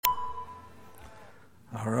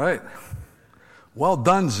All right. Well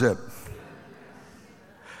done, Zip.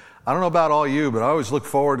 I don't know about all you, but I always look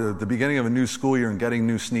forward to the beginning of a new school year and getting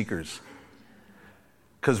new sneakers.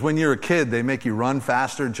 Because when you're a kid, they make you run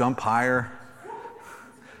faster, jump higher.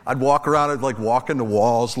 I'd walk around, I'd like walk into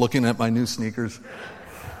walls looking at my new sneakers.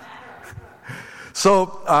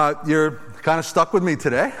 So you're kind of stuck with me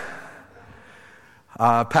today.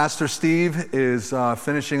 Pastor Steve is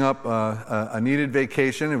finishing up a needed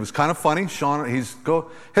vacation. It was kind of funny. Sean,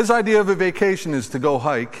 his idea of a vacation is to go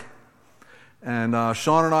hike. And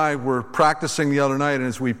Sean and I were practicing the other night, and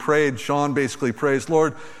as we prayed, Sean basically prays,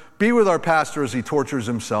 Lord, be with our pastor as he tortures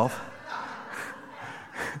himself.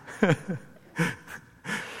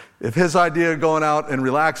 If his idea of going out and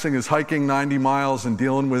relaxing is hiking 90 miles and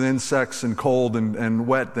dealing with insects and cold and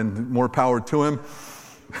wet, then more power to him.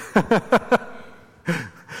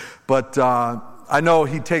 But I know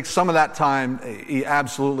he takes some of that time, he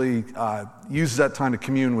absolutely uses that time to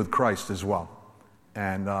commune with Christ as well.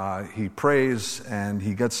 And he prays and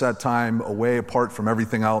he gets that time away apart from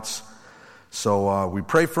everything else. So we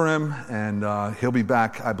pray for him, and he'll be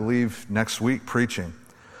back, I believe, next week preaching.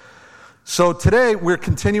 So today we're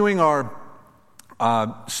continuing our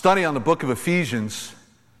study on the book of Ephesians.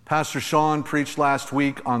 Pastor Sean preached last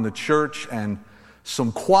week on the church and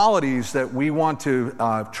some qualities that we want to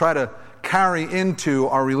try to carry into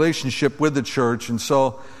our relationship with the church. And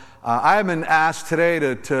so I have been asked today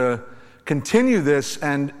to continue this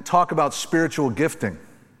and talk about spiritual gifting.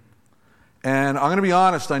 And I'm going to be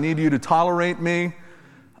honest, I need you to tolerate me.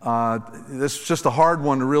 This is just a hard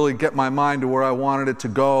one to really get my mind to where I wanted it to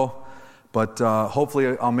go. But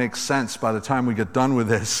hopefully I'll make sense by the time we get done with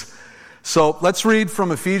this. So let's read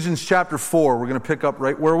from Ephesians chapter 4. We're going to pick up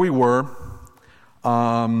right where we were.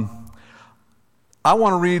 I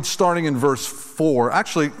want to read starting in verse 4.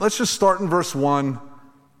 Actually, let's just start in verse 1.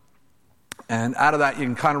 And out of that, you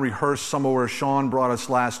can kind of rehearse some of where Sean brought us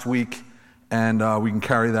last week, and we can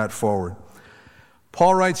carry that forward.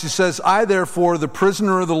 Paul writes, he says, I therefore, the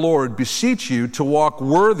prisoner of the Lord, beseech you to walk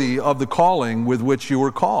worthy of the calling with which you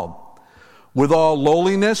were called, with all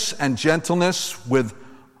lowliness and gentleness, with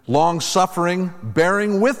long-suffering,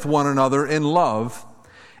 bearing with one another in love,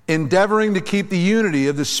 endeavoring to keep the unity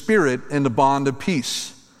of the Spirit in the bond of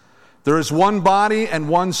peace. There is one body and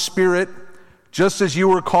one Spirit, just as you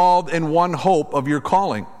were called in one hope of your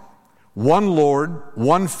calling, one Lord,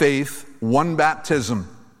 one faith, one baptism,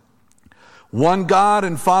 one God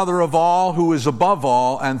and Father of all, who is above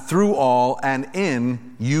all and through all and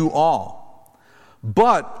in you all.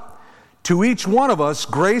 But to each one of us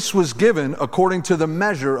grace was given according to the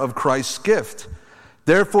measure of Christ's gift.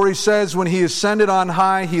 Therefore, he says, when he ascended on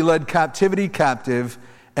high, he led captivity captive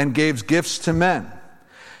and gave gifts to men.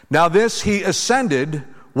 Now this he ascended,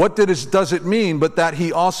 what does it mean but that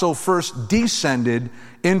he also first descended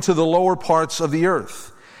into the lower parts of the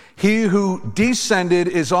earth? He who descended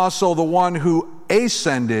is also the one who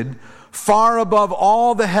ascended far above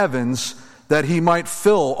all the heavens, that he might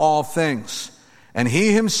fill all things. And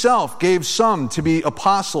he himself gave some to be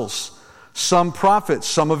apostles, some prophets,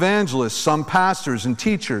 some evangelists, some pastors and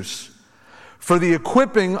teachers, for the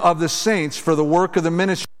equipping of the saints, for the work of the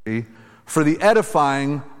ministry, for the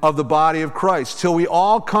edifying of the body of Christ, till we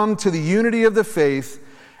all come to the unity of the faith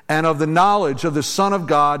and of the knowledge of the Son of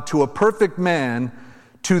God, to a perfect man,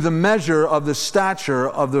 to the measure of the stature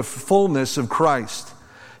of the fullness of Christ,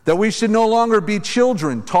 that we should no longer be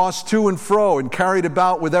children, tossed to and fro and carried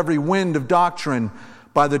about with every wind of doctrine,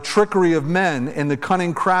 by the trickery of men and the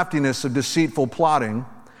cunning craftiness of deceitful plotting,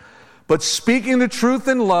 but speaking the truth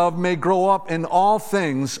in love may grow up in all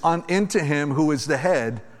things into him who is the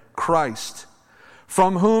head, Christ,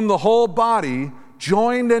 from whom the whole body,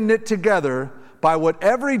 joined and knit together by what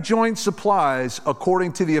every joint supplies,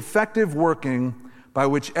 according to the effective working by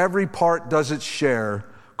which every part does its share,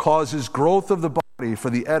 causes growth of the body for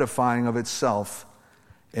the edifying of itself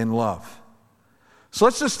in love. So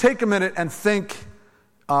let's just take a minute and think,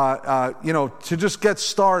 to just get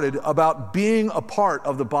started about being a part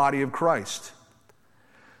of the body of Christ.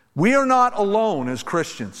 We are not alone as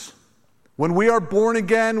Christians. When we are born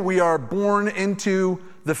again, we are born into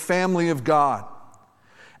the family of God.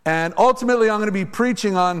 And ultimately, I'm going to be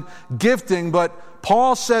preaching on gifting, but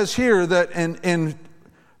Paul says here that in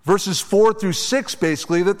verses 4 through 6,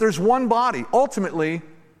 basically, that there's one body. Ultimately,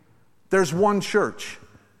 there's one church.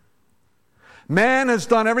 Man has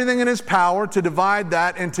done everything in his power to divide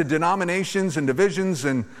that into denominations and divisions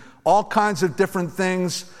and all kinds of different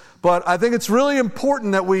things. But I think it's really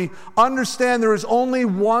important that we understand there is only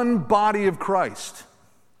one body of Christ.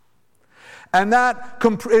 And that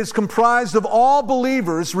is comprised of all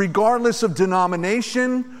believers, regardless of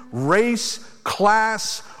denomination, race,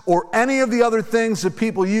 class, or any of the other things that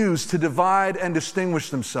people use to divide and distinguish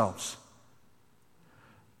themselves.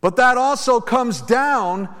 But that also comes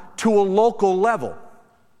down to a local level,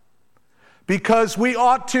 because we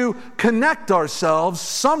ought to connect ourselves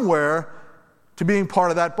somewhere to being part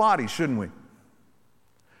of that body, shouldn't we?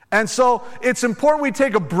 And so it's important we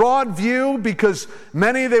take a broad view, because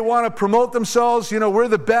many, they want to promote themselves, we're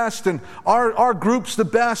the best and our group's the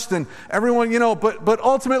best and everyone, but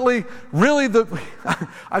ultimately, really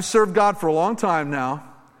I've served God for a long time now.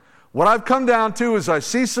 What I've come down to is I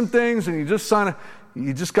see some things and you just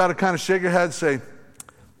got to kind of shake your head and say,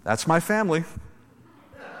 that's my family.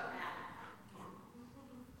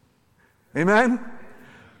 Amen?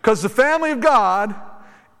 Because the family of God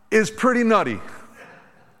is pretty nutty.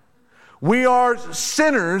 We are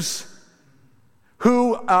sinners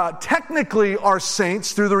who technically are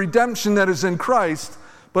saints through the redemption that is in Christ,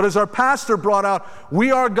 but as our pastor brought out,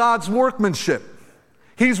 we are God's workmanship.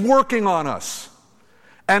 He's working on us.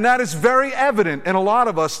 And that is very evident in a lot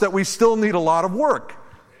of us, that we still need a lot of work.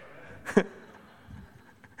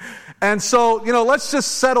 And so, let's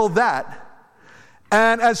just settle that.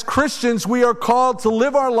 And as Christians, we are called to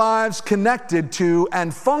live our lives connected to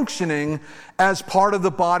and functioning as part of the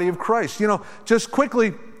body of Christ. Just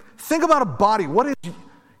quickly, think about a body.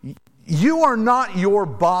 You are not your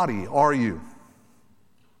body, are you?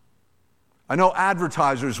 I know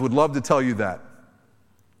advertisers would love to tell you that.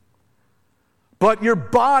 But your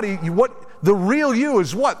body, the real you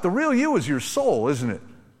is what? The real you is your soul, isn't it?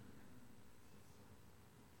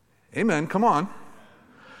 Amen, come on.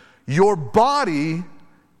 Your body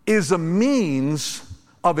is a means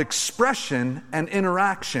of expression and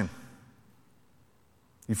interaction.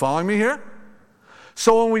 You following me here?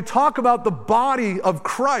 So when we talk about the body of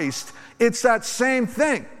Christ, it's that same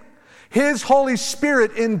thing. His Holy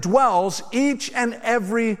Spirit indwells each and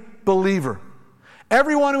every believer.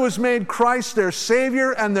 Everyone who has made Christ their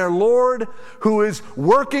Savior and their Lord, who is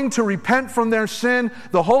working to repent from their sin,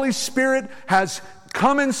 the Holy Spirit has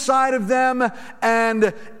come inside of them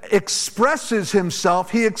and expresses himself.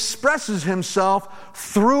 He expresses himself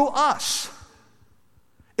through us.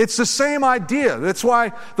 It's the same idea. That's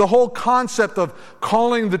why the whole concept of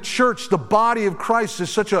calling the church the body of Christ is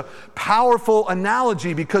such a powerful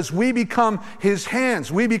analogy, because we become his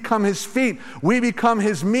hands, we become his feet, we become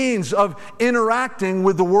his means of interacting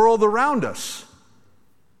with the world around us.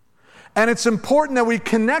 And it's important that we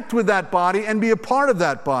connect with that body and be a part of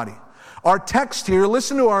that body. Our text here,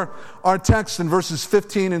 listen to our text in verses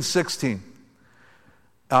 15 and 16.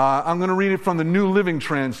 I'm going to read it from the New Living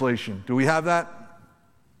Translation. Do we have that?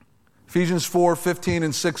 Ephesians 4, 15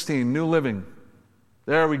 and 16, New Living.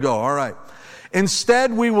 There we go, all right.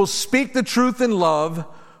 Instead, we will speak the truth in love,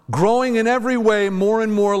 growing in every way more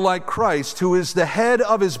and more like Christ, who is the head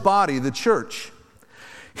of his body, the church.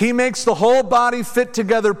 He makes the whole body fit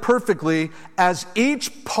together perfectly as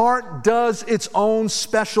each part does its own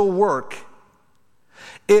special work.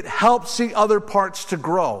 It helps the other parts to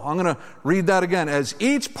grow. I'm going to read that again. As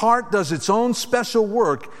each part does its own special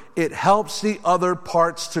work, it helps the other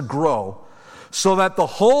parts to grow, so that the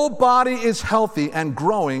whole body is healthy and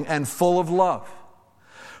growing and full of love.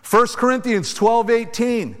 1 Corinthians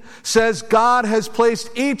 12:18 says God has placed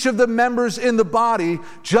each of the members in the body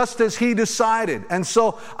just as he decided. And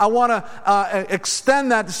so I want to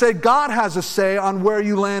extend that to say God has a say on where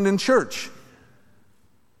you land in church.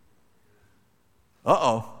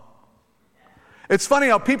 It's funny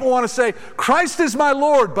how people want to say, Christ is my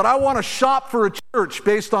Lord, but I want to shop for a church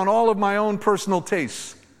based on all of my own personal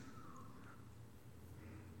tastes.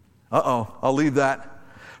 I'll leave that.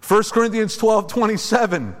 1 Corinthians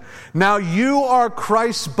 12:27. Now you are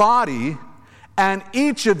Christ's body, and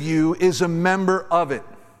each of you is a member of it.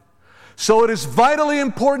 So it is vitally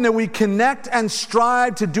important that we connect and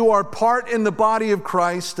strive to do our part in the body of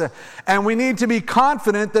Christ. And we need to be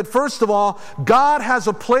confident that, first of all, God has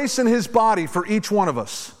a place in his body for each one of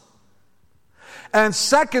us. And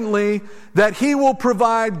secondly, that he will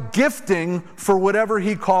provide gifting for whatever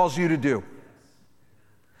he calls you to do.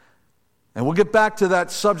 And we'll get back to that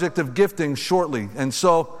subject of gifting shortly. And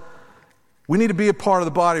so we need to be a part of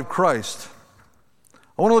the body of Christ.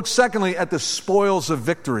 I want to look secondly at the spoils of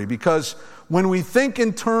victory, because when we think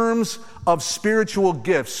in terms of spiritual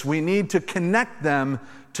gifts, we need to connect them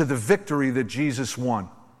to the victory that Jesus won.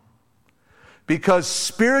 Because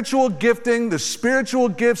spiritual gifting, the spiritual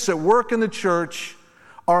gifts that work in the church,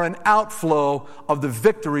 are an outflow of the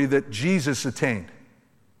victory that Jesus attained.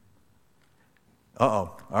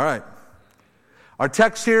 All right. Our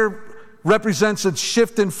text here represents a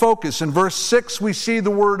shift in focus. In verse 6, we see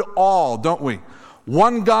the word all, don't we?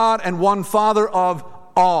 One God and one Father of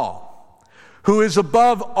all, who is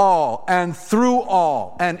above all, and through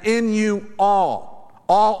all, and in you all.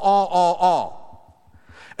 All.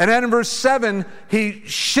 And then in verse 7, he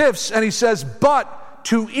shifts and he says, but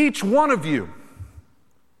to each one of you.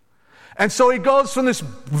 And so he goes from this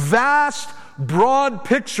vast, broad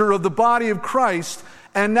picture of the body of Christ,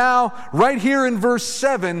 and now right here in verse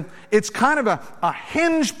 7, it's kind of a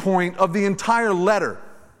hinge point of the entire letter.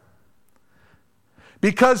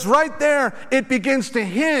 Because right there, it begins to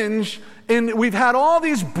hinge in, we've had all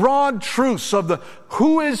these broad truths of the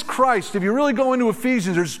who is Christ. If you really go into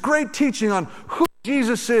Ephesians, there's great teaching on who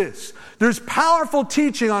Jesus is. There's powerful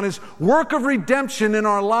teaching on his work of redemption in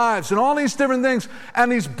our lives and all these different things.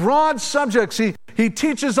 And these broad subjects he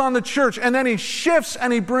teaches on the church, and then he shifts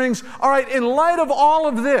and he brings, all right, in light of all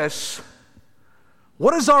of this,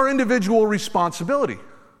 what is our individual responsibility?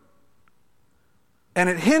 And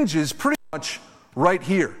it hinges pretty much right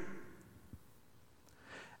here.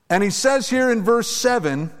 And he says here in verse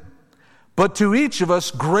 7, but to each of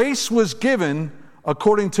us grace was given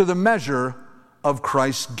according to the measure of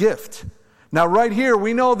Christ's gift. Now right here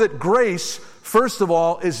we know that grace, first of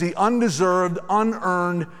all, is the undeserved,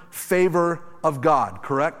 unearned favor of God,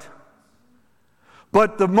 correct?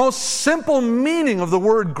 But the most simple meaning of the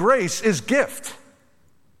word grace is gift.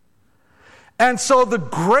 And so the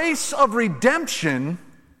grace of redemption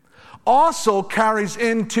also carries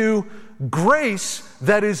into grace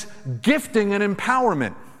that is gifting and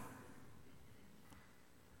empowerment.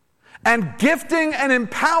 And gifting and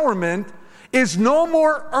empowerment is no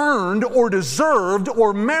more earned or deserved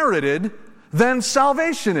or merited than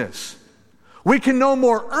salvation is. We can no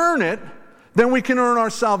more earn it than we can earn our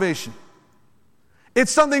salvation.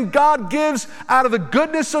 It's something God gives out of the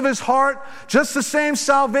goodness of his heart. Just the same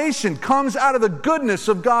salvation comes out of the goodness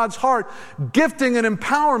of God's heart. Gifting and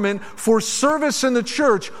empowerment for service in the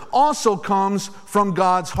church also comes from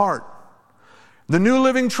God's heart. The New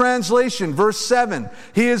Living Translation, verse 7,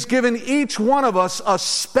 he has given each one of us a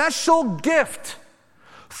special gift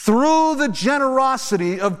through the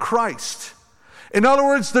generosity of Christ. In other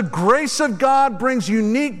words, the grace of God brings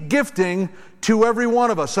unique gifting to every one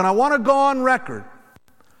of us. And I want to go on record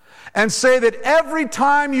and say that every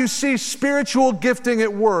time you see spiritual gifting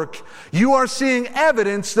at work, you are seeing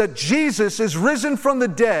evidence that Jesus is risen from the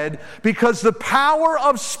dead, because the power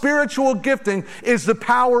of spiritual gifting is the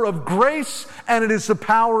power of grace and it is the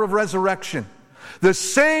power of resurrection. The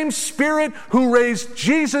same Spirit who raised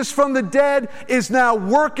Jesus from the dead is now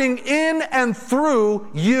working in and through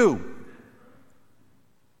you.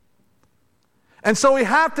 And so we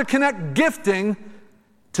have to connect gifting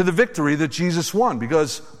to the victory that Jesus won,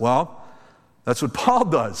 because, well, that's what Paul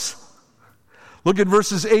does. Look at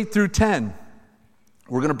verses 8 through 10.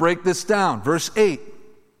 We're going to break this down. Verse 8.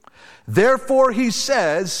 Therefore he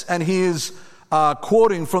says, and he is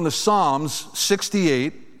quoting from the Psalms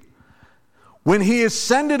 68, when he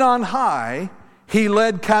ascended on high, he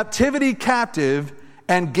led captivity captive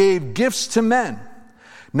and gave gifts to men.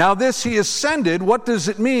 Now this he ascended, what does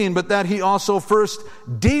it mean but that he also first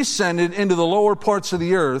descended into the lower parts of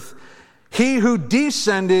the earth? He who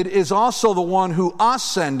descended is also the one who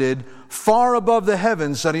ascended far above the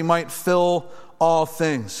heavens that he might fill all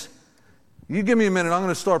things. You give me a minute, I'm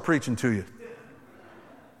going to start preaching to you.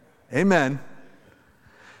 Amen.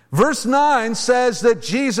 Verse 9 says that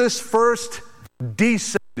Jesus first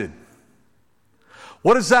descended.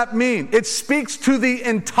 What does that mean? It speaks to the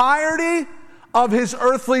entirety of his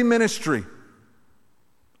earthly ministry.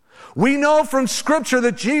 We know from Scripture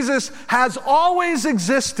that Jesus has always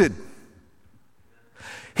existed.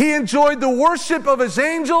 He enjoyed the worship of his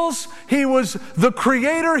angels. He was the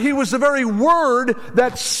creator. He was the very word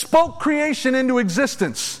that spoke creation into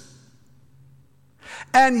existence.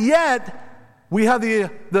 And yet, we have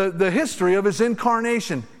the history of his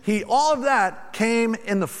incarnation. All of that came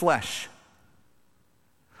in the flesh.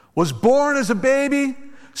 Was born as a baby.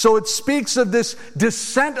 So it speaks of this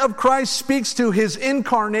descent of Christ, speaks to his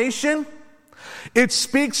incarnation. It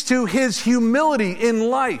speaks to his humility in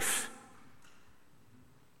life.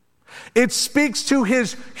 It speaks to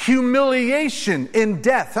his humiliation in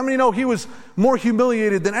death. How many know he was more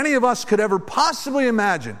humiliated than any of us could ever possibly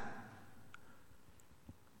imagine?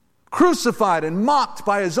 Crucified and mocked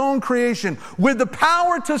by his own creation with the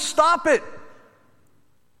power to stop it.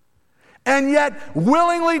 And yet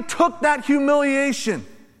willingly took that humiliation.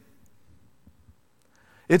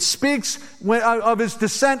 It speaks of his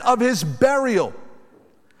descent, of his burial.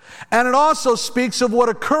 And it also speaks of what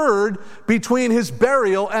occurred between his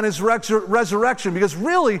burial and his resurrection. Because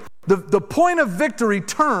really, the point of victory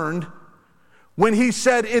turned when he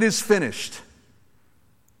said, "It is finished."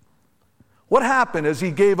 What happened as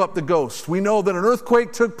he gave up the ghost? We know that an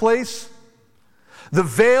earthquake took place. The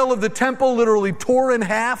veil of the temple literally tore in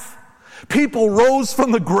half. People rose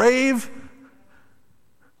from the grave.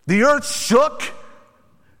 The earth shook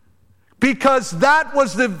because that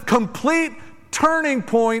was the complete turning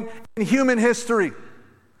point in human history.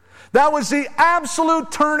 That was the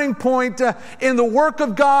absolute turning point in the work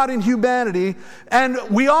of God in humanity. And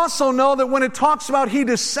we also know that when it talks about he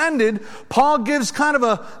descended, Paul gives kind of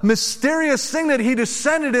a mysterious thing that he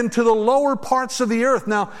descended into the lower parts of the earth.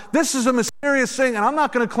 Now, this is a mysterious thing, and I'm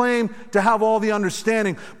not going to claim to have all the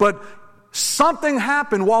understanding, but something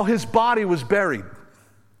happened while his body was buried.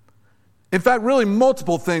 In fact, really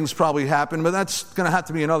multiple things probably happened, but that's going to have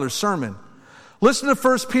to be another sermon. Listen to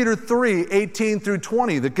 1 Peter 3, 18 through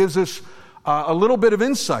 20, that gives us a little bit of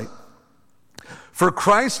insight. For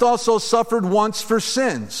Christ also suffered once for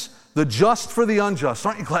sins, the just for the unjust.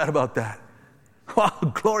 Aren't you glad about that? Wow,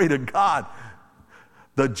 glory to God.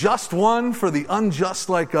 The just one for the unjust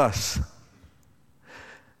like us.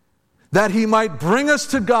 That he might bring us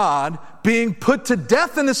to God, being put to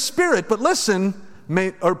death in the spirit, but listen,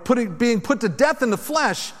 being put to death in the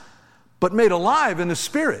flesh, but made alive in the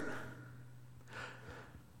spirit.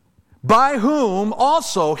 By whom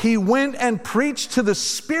also he went and preached to the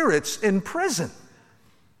spirits in prison,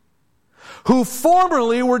 who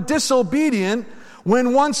formerly were disobedient,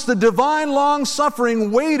 when once the divine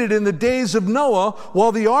long-suffering waited in the days of Noah,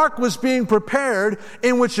 while the ark was being prepared,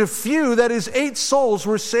 in which a few, that is 8 souls,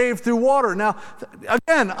 were saved through water. Now,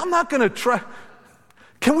 again, I'm not going to try.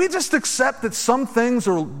 Can we just accept that some things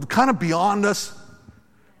are kind of beyond us?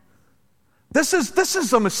 This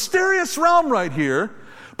is a mysterious realm right here.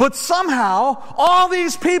 But somehow, all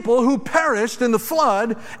these people who perished in the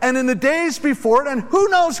flood and in the days before it, and who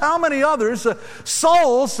knows how many others,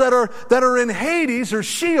 souls that are in Hades or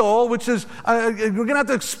Sheol, which is, we're going to have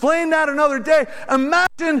to explain that another day.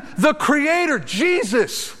 Imagine the Creator,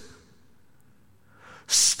 Jesus,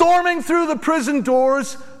 storming through the prison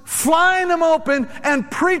doors, flying them open, and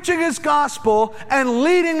preaching His gospel, and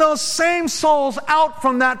leading those same souls out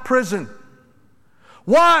from that prison.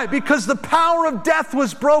 Why? Because the power of death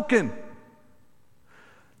was broken.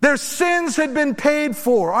 Their sins had been paid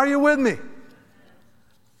for. Are you with me?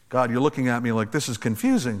 God, you're looking at me like this is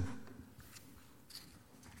confusing.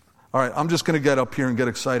 All right, I'm just going to get up here and get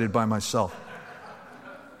excited by myself.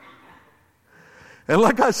 And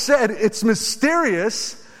like I said, it's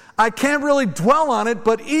mysterious. I can't really dwell on it,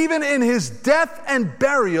 but even in His death and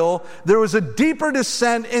burial, there was a deeper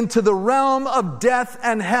descent into the realm of death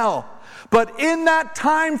and hell. But in that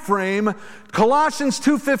time frame, Colossians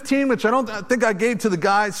 2:15, which I think I gave to the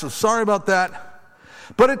guys, so sorry about that.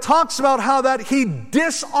 But it talks about how that He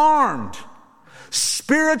disarmed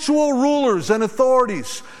spiritual rulers and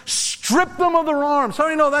authorities, stripped them of their arms. How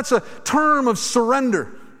do you know that's a term of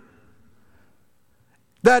surrender?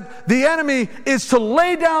 That the enemy is to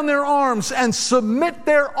lay down their arms and submit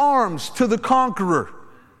their arms to the conqueror.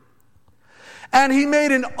 And He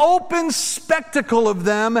made an open spectacle of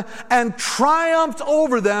them and triumphed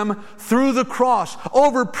over them through the cross,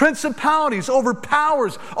 over principalities, over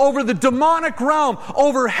powers, over the demonic realm,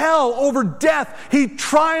 over hell, over death. He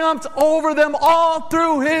triumphed over them all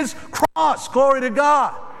through His cross. Glory to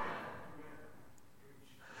God.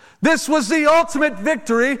 This was the ultimate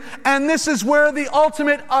victory, and this is where the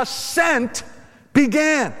ultimate ascent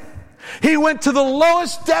began. He went to the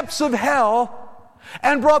lowest depths of hell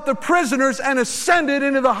and brought the prisoners and ascended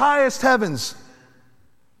into the highest heavens.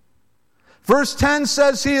 Verse 10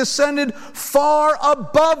 says He ascended far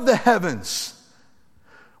above the heavens.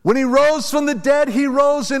 When He rose from the dead, He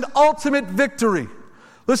rose in ultimate victory.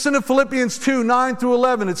 Listen to Philippians 2, 9 through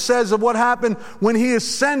 11. It says of what happened when He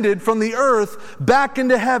ascended from the earth back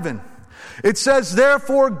into heaven. It says,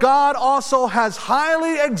 therefore God also has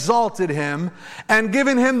highly exalted Him and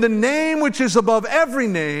given Him the name which is above every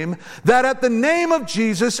name, that at the name of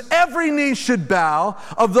Jesus every knee should bow,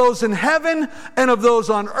 of those in heaven and of those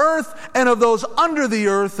on earth and of those under the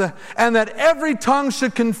earth, and that every tongue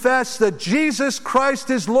should confess that Jesus Christ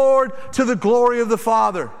is Lord, to the glory of the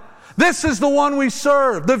Father. This is the one we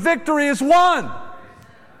serve. The victory is won.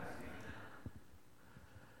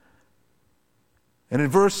 And in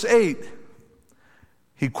verse 8,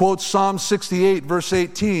 he quotes Psalm 68, verse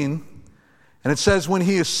 18, and it says, when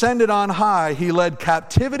He ascended on high, He led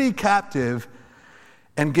captivity captive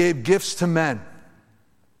and gave gifts to men.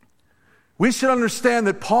 We should understand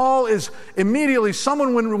that Paul is immediately,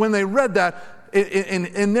 someone when they read that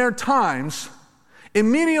in their times,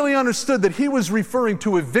 immediately understood that he was referring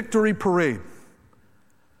to a victory parade.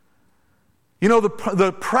 You know,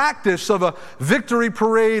 the practice of a victory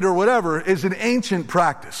parade or whatever is an ancient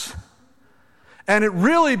practice. And it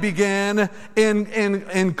really began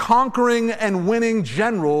in conquering and winning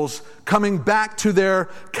generals coming back to their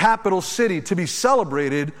capital city to be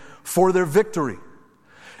celebrated for their victory.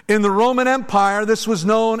 In the Roman Empire, this was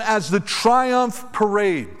known as the Triumph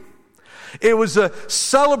Parade. It was a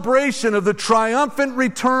celebration of the triumphant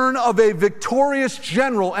return of a victorious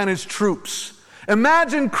general and his troops.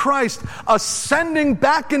 Imagine Christ ascending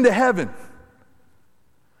back into heaven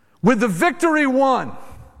with the victory won,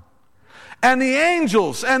 and the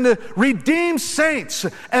angels and the redeemed saints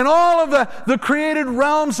and all of the created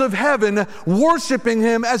realms of heaven worshiping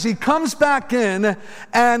him as he comes back in.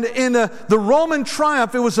 And in the Roman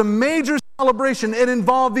triumph, it was a major celebration. It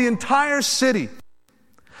involved the entire city.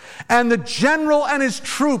 And the general and his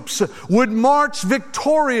troops would march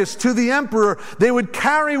victorious to the emperor. They would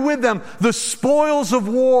carry with them the spoils of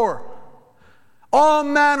war, all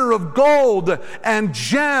manner of gold and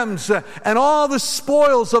gems and all the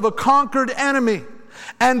spoils of a conquered enemy.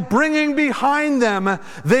 And bringing behind them,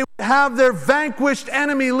 they would have their vanquished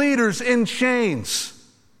enemy leaders in chains.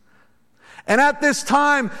 And at this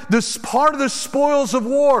time, this part of the spoils of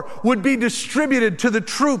war would be distributed to the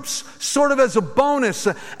troops, sort of as a bonus.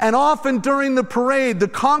 And often during the parade, the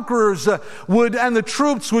conquerors and the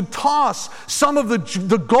troops would toss some of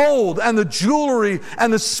the gold and the jewelry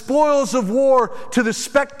and the spoils of war to the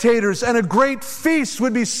spectators. And a great feast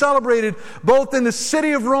would be celebrated both in the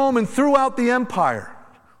city of Rome and throughout the empire.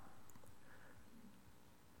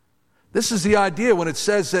 This is the idea when it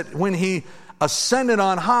says that when he ascended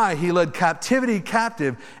on high, he led captivity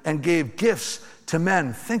captive and gave gifts to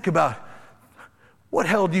men. Think about what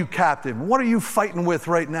held you captive. What are you fighting with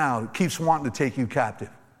right now that keeps wanting to take you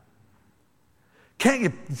captive? Can't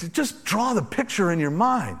you just draw the picture in your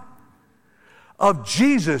mind of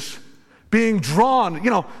Jesus being drawn?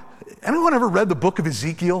 Anyone ever read the book of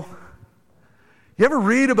Ezekiel? You ever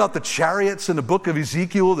read about the chariots in the book of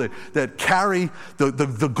Ezekiel that carry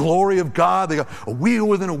the glory of God? They got a wheel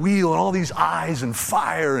within a wheel and all these eyes and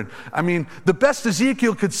fire. And the best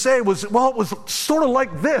Ezekiel could say was, it was sort of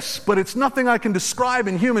like this, but it's nothing I can describe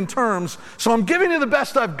in human terms, so I'm giving you the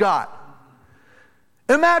best I've got.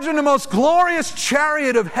 Imagine the most glorious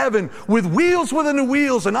chariot of heaven with wheels within the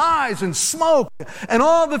wheels and eyes and smoke and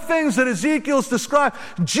all the things that Ezekiel's described.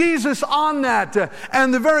 Jesus on that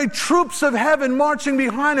and the very troops of heaven marching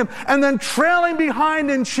behind him and then trailing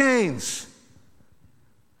behind in chains.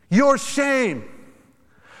 Your shame.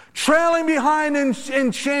 Trailing behind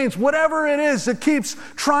in chains, whatever it is that keeps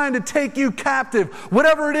trying to take you captive,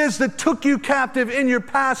 whatever it is that took you captive in your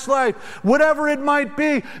past life, whatever it might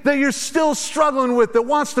be that you're still struggling with that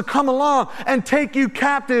wants to come along and take you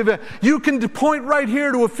captive, you can point right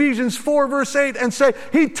here to Ephesians 4 verse 8 and say,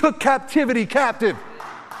 he took captivity captive.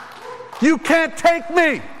 You can't take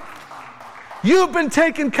me. You've been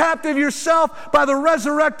taken captive yourself by the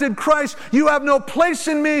resurrected Christ. You have no place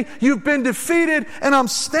in me. You've been defeated, and I'm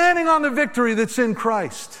standing on the victory that's in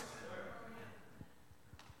Christ.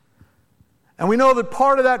 And we know that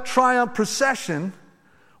part of that triumph procession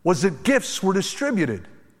was that gifts were distributed.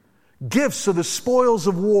 Gifts of the spoils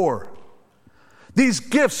of war. These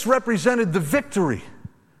gifts represented the victory.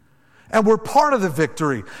 And we're part of the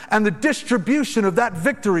victory and the distribution of that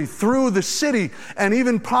victory through the city and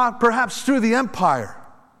even perhaps through the empire.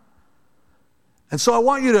 And so I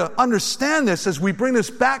want you to understand this as we bring this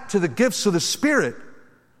back to the gifts of the Spirit.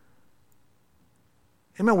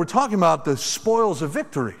 Amen. We're talking about the spoils of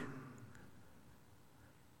victory.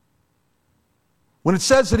 When it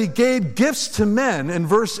says that he gave gifts to men in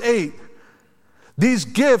verse 8, these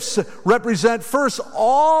gifts represent first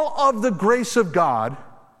all of the grace of God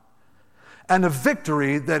and the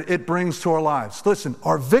victory that it brings to our lives. Listen,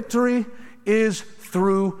 our victory is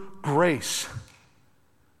through grace.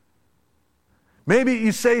 Maybe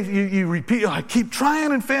you say, you repeat, I keep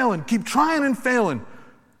trying and failing, keep trying and failing. Well,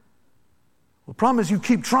 the problem is you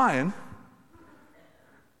keep trying,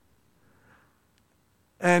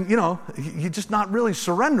 and you're just not really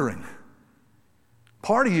surrendering.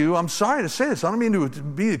 Part of you, I'm sorry to say this, I don't mean to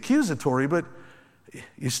be accusatory, but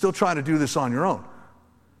you're still trying to do this on your own.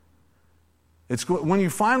 It's when you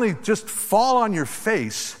finally just fall on your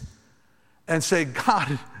face and say,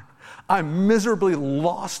 God, I'm miserably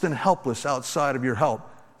lost and helpless outside of your help.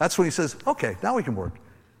 That's when he says, okay, now we can work.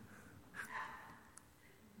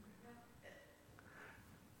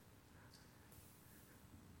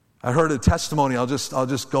 I heard a testimony, I'll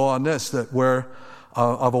just go on this, that where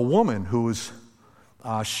of a woman who was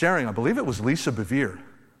sharing, I believe it was Lisa Bevere.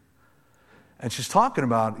 And she's talking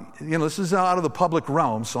about, this is out of the public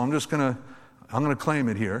realm, so I'm going to claim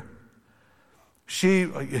it here. she,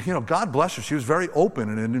 God bless her, she was very open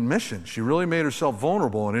in an admission. She really made herself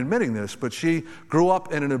vulnerable in admitting this, but she grew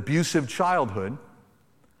up in an abusive childhood.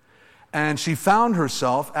 And she found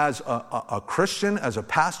herself as a Christian, as a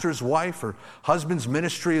pastor's wife. Her husband's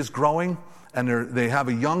ministry is growing, and they have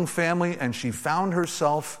a young family, and she found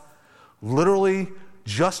herself literally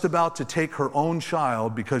just about to take her own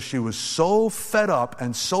child because she was so fed up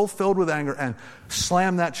and so filled with anger and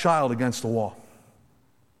slammed that child against the wall.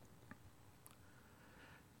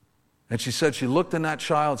 And she said she looked in that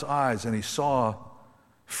child's eyes and he saw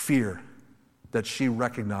fear that she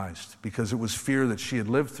recognized because it was fear that she had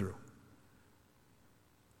lived through.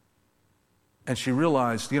 And she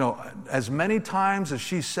realized, as many times as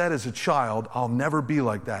she said as a child, I'll never be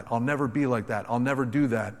like that, I'll never be like that, I'll never do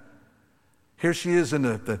that. Here she is in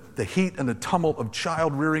the heat and the tumult of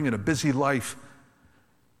child rearing in a busy life,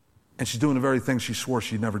 and she's doing the very thing she swore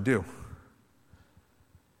she'd never do.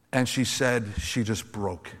 And she said she just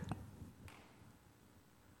broke.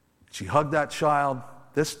 She hugged that child.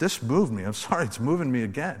 This moved me. I'm sorry, it's moving me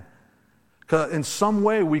again. Because in some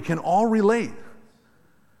way we can all relate.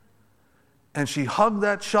 And she hugged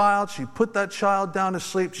that child. She put that child down to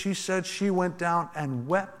sleep. She said she went down and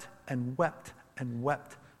wept and wept and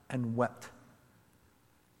wept and wept.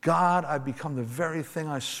 God, I've become the very thing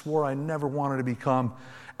I swore I never wanted to become,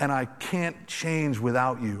 and I can't change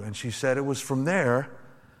without you. And she said it was from there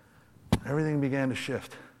everything began to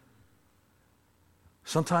shift.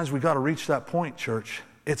 Sometimes we got to reach that point, church.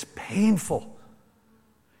 It's painful.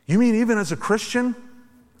 You mean even as a Christian?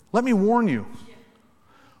 Let me warn you.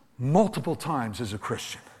 Multiple times as a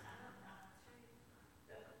Christian.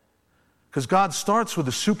 Because God starts with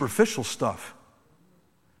the superficial stuff.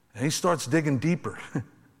 And he starts digging deeper.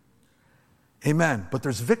 Amen. But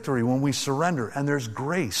there's victory when we surrender. And there's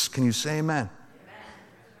grace. Can you say amen?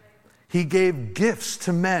 He gave gifts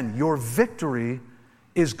to men. Your victory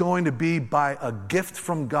is going to be by a gift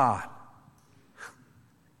from God.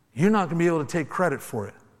 You're not going to be able to take credit for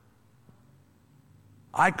it.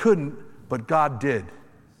 I couldn't, but God did.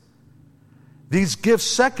 These gifts,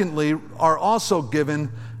 secondly, are also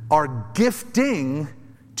given, are gifting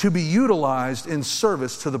to be utilized in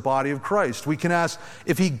service to the body of Christ. We can ask,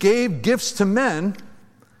 if he gave gifts to men,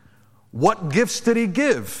 what gifts did he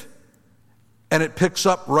give? And it picks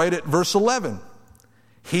up right at verse 11.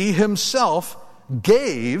 He himself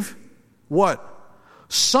gave what?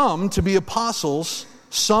 Some to be apostles,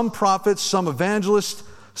 some prophets, some evangelists,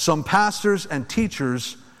 some pastors and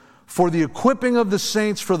teachers, for the equipping of the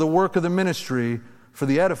saints for the work of the ministry, for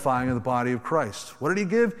the edifying of the body of Christ. What did he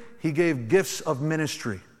give? He gave gifts of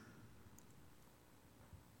ministry.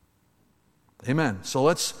 Amen. So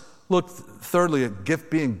let's look thirdly at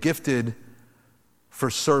being gifted for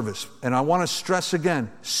service. And I want to stress again,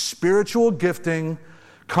 spiritual gifting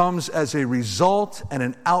comes as a result and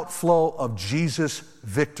an outflow of Jesus'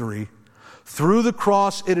 victory. Through the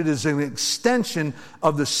cross, it is an extension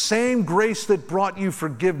of the same grace that brought you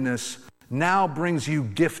forgiveness, now brings you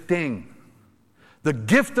gifting. The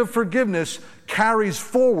gift of forgiveness carries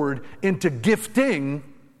forward into gifting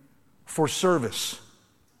for service.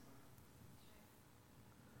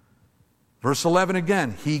 Verse 11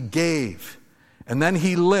 again, he gave. And then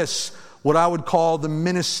he lists what I would call the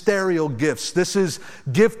ministerial gifts. This is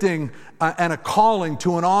gifting and a calling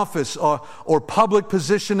to an office or public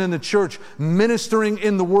position in the church, ministering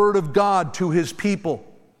in the Word of God to his people,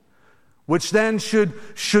 which then should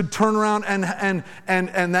turn around and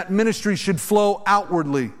that ministry should flow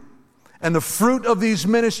outwardly. And the fruit of these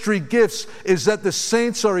ministry gifts is that the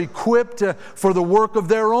saints are equipped for the work of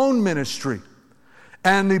their own ministry.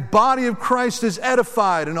 And the body of Christ is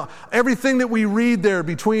edified. And everything that we read there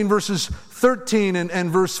between verses 13 and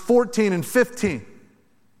verse 14 and 15.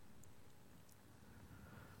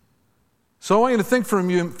 So I want you to think for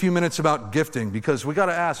a few minutes about gifting, because we got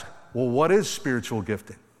to ask, well, what is spiritual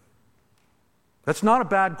gifting? That's not a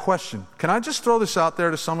bad question. Can I just throw this out there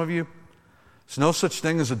to some of you? There's no such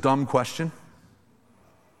thing as a dumb question.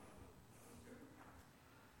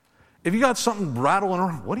 If you got something rattling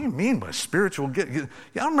around, what do you mean by spiritual gift?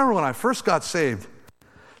 Yeah, I remember when I first got saved,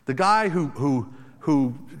 the guy who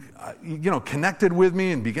connected with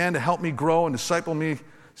me and began to help me grow and disciple me,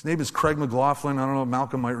 his name is Craig McLaughlin. I don't know if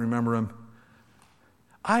Malcolm might remember him.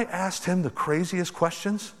 I asked him the craziest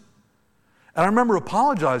questions. And I remember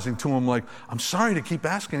apologizing to him like, I'm sorry to keep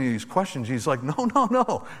asking you these questions. He's like,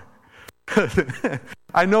 no.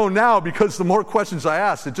 I know now, because the more questions I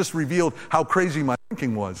asked, it just revealed how crazy my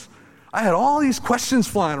thinking was. I had all these questions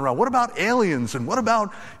flying around. What about aliens? And what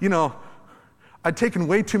about, I'd taken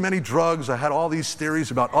way too many drugs. I had all these theories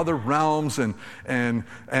about other realms and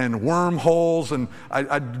wormholes, and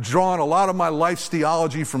I'd drawn a lot of my life's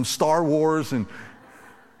theology from Star Wars. And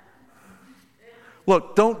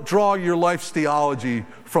look, don't draw your life's theology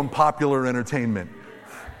from popular entertainment.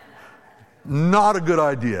 Not a good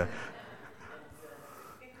idea.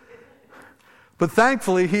 But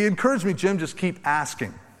thankfully, he encouraged me, Jim, just keep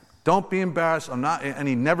asking. Don't be embarrassed. I'm not, and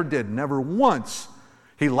he never did, never once.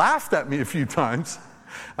 He laughed at me a few times.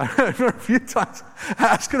 I remember a few times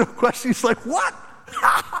asking him a question. He's like, what?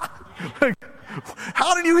 Like,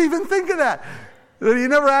 how did you even think of that? And he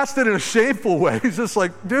never asked it in a shameful way. He's just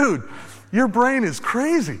like, dude, your brain is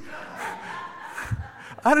crazy.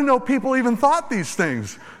 I didn't know people even thought these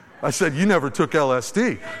things. I said, you never took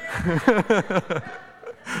LSD.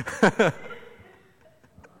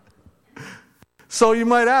 So you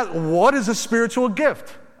might ask, what is a spiritual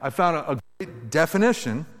gift? I found a great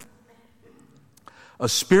definition. A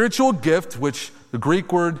spiritual gift, which the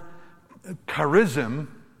Greek word charism,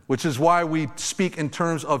 which is why we speak in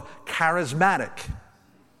terms of charismatic.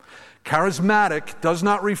 Charismatic does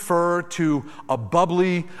not refer to a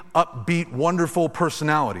bubbly, upbeat, wonderful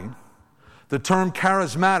personality. The term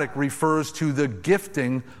charismatic refers to the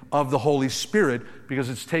gifting of the Holy Spirit because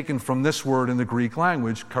it's taken from this word in the Greek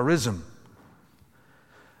language, charism.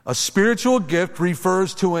 A spiritual gift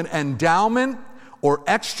refers to an endowment or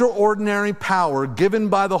extraordinary power given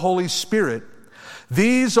by the Holy Spirit.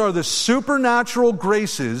 These are the supernatural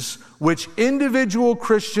graces which individual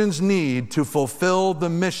Christians need to fulfill the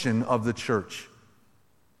mission of the church.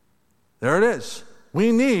 There it is.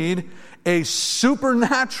 We need a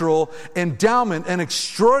supernatural endowment, an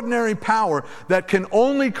extraordinary power that can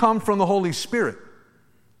only come from the Holy Spirit.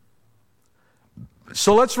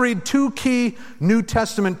 So let's read two key New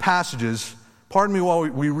Testament passages. Pardon me while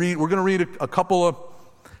we read. We're going to read a couple of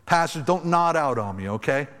passages. Don't nod out on me,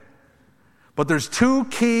 okay? But there's two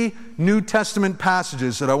key New Testament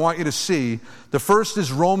passages that I want you to see. The first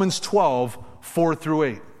is Romans 12, 4 through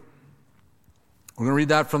 8. We're going to read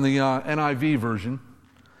that from the NIV version.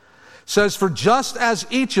 It says, "For just as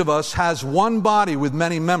each of us has one body with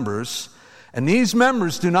many members, and these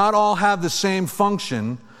members do not all have the same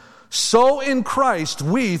function, so in Christ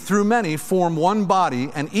we, through many, form one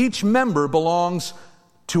body, and each member belongs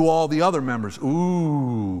to all the other members."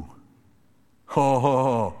 Ooh.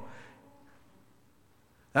 Oh.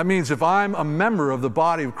 That means if I'm a member of the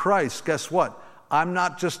body of Christ, guess what? I'm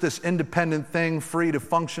not just this independent thing, free to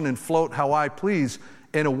function and float how I please.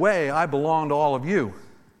 In a way, I belong to all of you.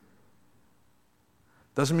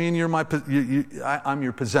 Doesn't mean I'm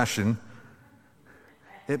your possession.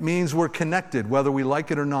 It means we're connected, whether we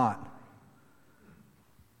like it or not.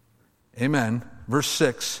 Amen. Verse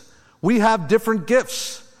 6. "We have different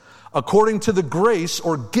gifts, according to the grace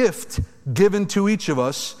or gift given to each of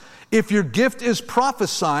us. If your gift is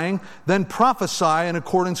prophesying, then prophesy in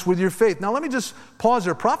accordance with your faith." Now let me just pause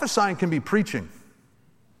there. Prophesying can be preaching.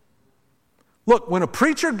 Look, when a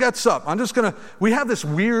preacher gets up, we have this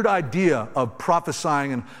weird idea of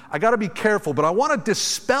prophesying, and I got to be careful, but I want to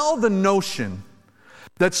dispel the notion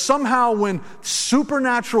that somehow when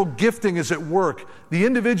supernatural gifting is at work, the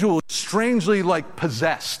individual is strangely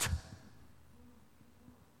possessed.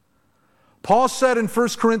 Paul said in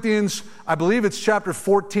 1 Corinthians, I believe it's chapter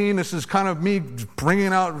 14, this is kind of me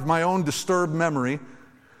bringing out my own disturbed memory,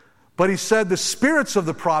 but he said the spirits of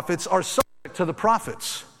the prophets are subject to the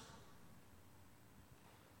prophets.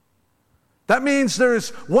 That means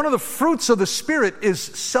one of the fruits of the Spirit is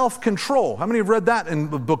self-control. How many have read that in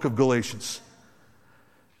the book of Galatians?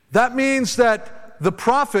 That means that the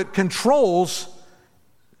prophet controls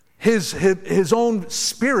his own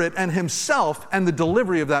spirit and himself and the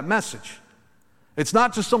delivery of that message. It's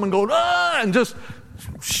not just someone going, and just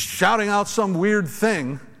shouting out some weird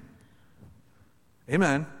thing.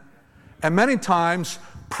 Amen. And many times,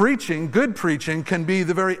 good preaching can be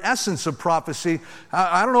the very essence of prophecy.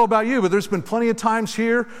 I don't know about you, but there's been plenty of times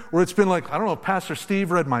here where it's been like, I don't know if Pastor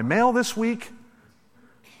Steve read my mail this week.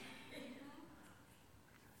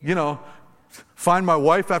 You know, find my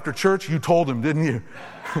wife after church, you told him, didn't you?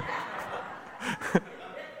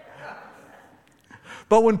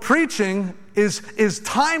 But when preaching is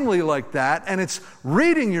timely like that, and it's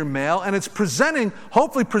reading your mail, and it's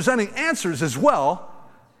hopefully presenting answers as well,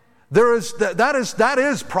 that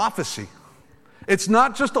is prophecy. It's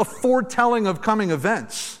not just a foretelling of coming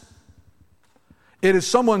events. It is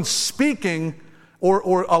someone speaking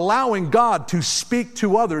or allowing God to speak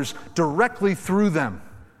to others directly through them.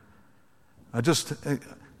 I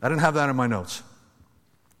didn't have that in my notes.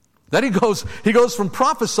 Then he goes from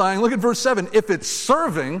prophesying, look at verse 7, if it's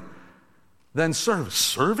serving, then serve.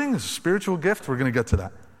 Serving is a spiritual gift? We're going to get to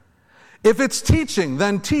that. If it's teaching,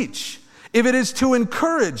 then teach. If it is to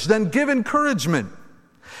encourage, then give encouragement.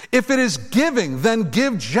 If it is giving, then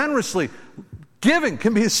give generously. Giving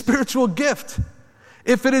can be a spiritual gift.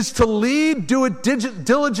 If it is to lead, do it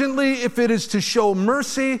diligently. If it is to show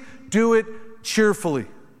mercy, do it cheerfully.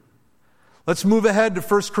 Let's move ahead to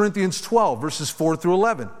 1 Corinthians 12, verses 4 through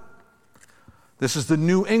 11. This is the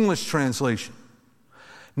New English translation.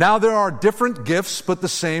 Now there are different gifts, but the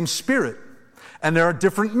same Spirit. And there are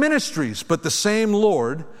different ministries, but the same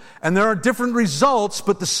Lord. And there are different results,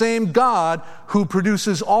 but the same God who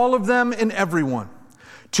produces all of them in everyone.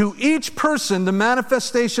 To each person, the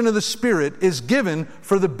manifestation of the Spirit is given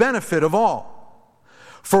for the benefit of all.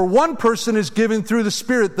 For one person is given through the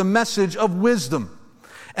Spirit the message of wisdom,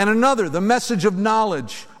 and another the message of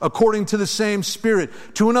knowledge according to the same Spirit,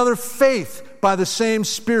 to another faith by the same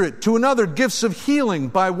Spirit, to another gifts of healing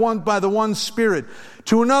by the one Spirit,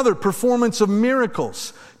 to another performance of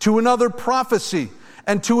miracles, to another prophecy,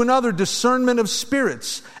 and to another discernment of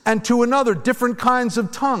spirits, and to another different kinds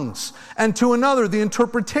of tongues, and to another the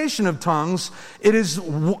interpretation of tongues. It is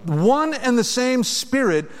one and the same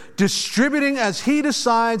Spirit distributing as He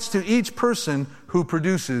decides to each person who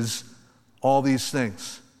produces all these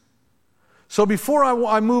things. So before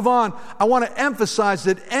I move on, I want to emphasize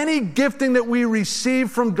that any gifting that we receive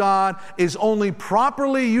from God is only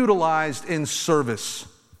properly utilized in service.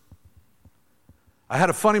 I had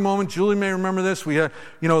a funny moment. Julie may remember this. There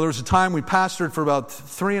was a time we pastored for about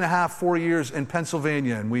 3.5, 4 years in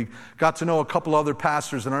Pennsylvania, and we got to know a couple other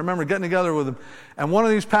pastors. And I remember getting together with them, and one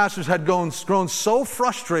of these pastors had grown so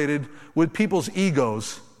frustrated with people's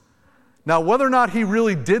egos. Now, whether or not he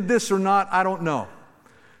really did this or not, I don't know.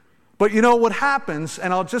 But you know what happens,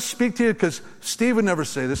 and I'll just speak to you because Steve would never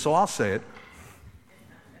say this, so I'll say it.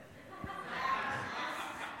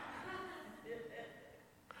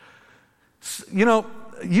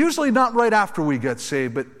 Usually not right after we get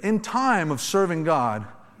saved, but in time of serving God,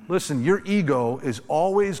 listen, your ego is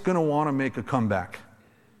always going to want to make a comeback.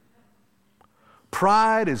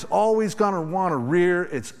 Pride is always going to want to rear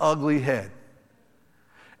its ugly head.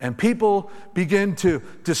 And people begin to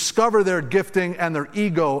discover their gifting, and their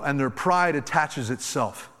ego and their pride attaches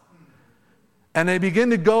itself. And they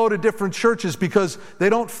begin to go to different churches because they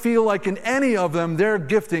don't feel like in any of them their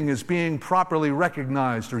gifting is being properly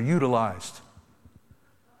recognized or utilized.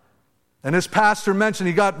 And this pastor mentioned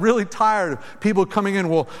he got really tired of people coming in,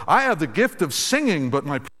 well, I have the gift of singing, but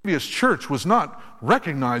my previous church was not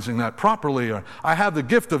recognizing that properly. Or I have the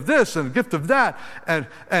gift of this and the gift of that. And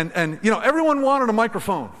everyone wanted a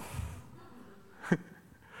microphone.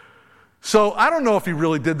 So I don't know if he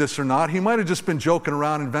really did this or not. He might have just been joking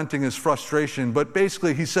around and venting his frustration. But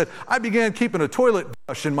basically he said, I began keeping a toilet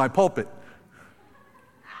brush in my pulpit.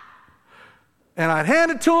 And I'd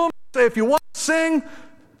hand it to him, say, if you want to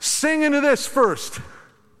sing into this first.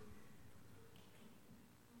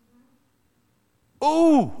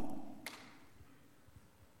 Ooh.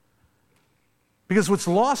 Because what's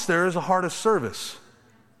lost there is a heart of service.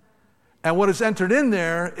 And what is entered in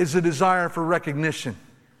there is a desire for recognition.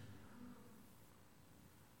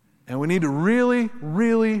 And we need to really,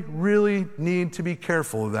 really, really need to be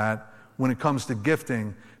careful of that when it comes to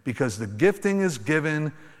gifting, because the gifting is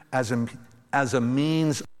given as a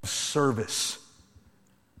means of service.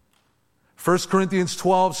 1 Corinthians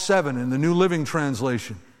 12:7 in the New Living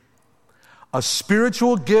Translation. A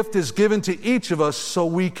spiritual gift is given to each of us so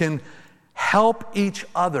we can help each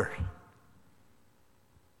other.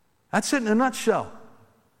 That's it in a nutshell.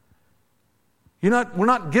 We're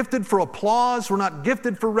not gifted for applause. We're not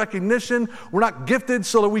gifted for recognition. We're not gifted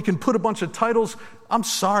so that we can put a bunch of titles. I'm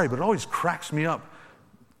sorry, but it always cracks me up.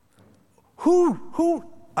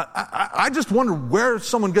 I just wonder where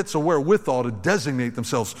someone gets a wherewithal to designate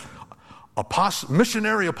themselves apostle,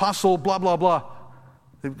 missionary, apostle, blah, blah, blah.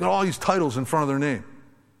 They've got all these titles in front of their name.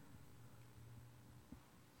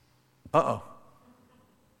 Uh-oh.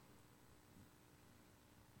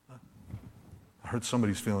 I hurt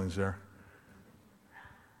somebody's feelings there.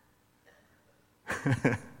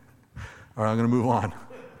 All right, I'm going to move on.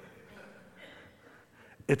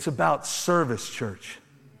 It's about service, church.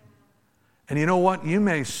 And you know what? You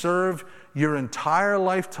may serve your entire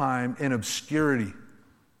lifetime in obscurity,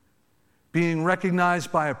 being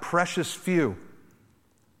recognized by a precious few.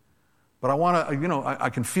 But I want to, I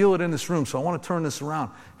can feel it in this room, so I want to turn this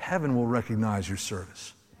around. Heaven will recognize your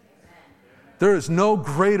service. There is no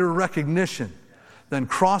greater recognition than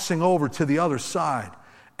crossing over to the other side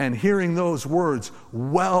and hearing those words,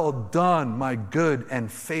 well done, my good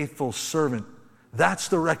and faithful servant. That's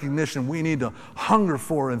the recognition we need to hunger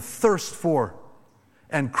for and thirst for.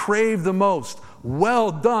 and crave the most.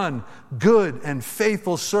 Well done, good and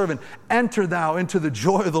faithful servant. Enter thou into the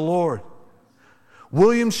joy of the Lord.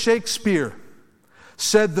 William Shakespeare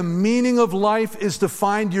said, the meaning of life is to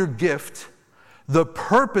find your gift. The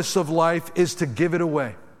purpose of life is to give it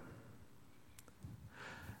away.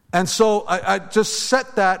 And so I just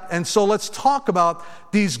set that, and so let's talk about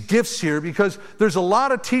these gifts here, because there's a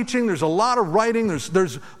lot of teaching, there's a lot of writing,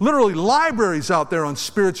 there's literally libraries out there on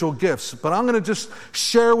spiritual gifts, but I'm going to just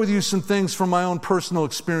share with you some things from my own personal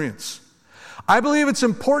experience. I believe it's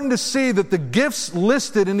important to see that the gifts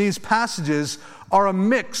listed in these passages are a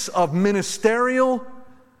mix of ministerial,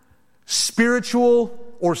 spiritual,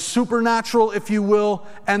 or supernatural, if you will,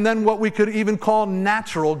 and then what we could even call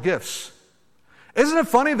natural gifts. Isn't it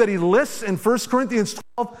funny that he lists in 1 Corinthians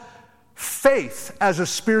 12 faith as a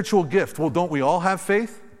spiritual gift? Well, don't we all have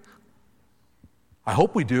faith? I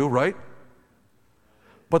hope we do, right?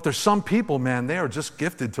 But there's some people, man, they are just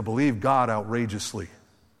gifted to believe God outrageously.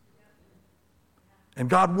 And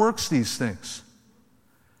God works these things.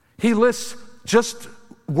 He lists just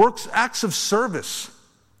works, acts of service.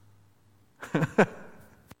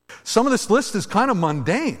 Some of this list is kind of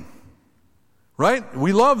mundane. Right?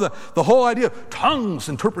 We love the whole idea of tongues,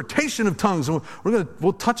 interpretation of tongues, and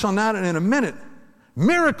we'll touch on that in a minute.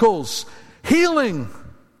 Miracles, healing.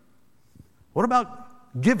 What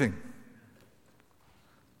about giving?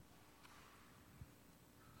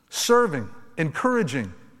 Serving,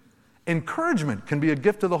 encouraging. Encouragement can be a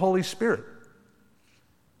gift of the Holy Spirit.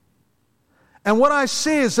 And what I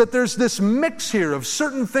see is that there's this mix here of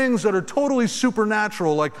certain things that are totally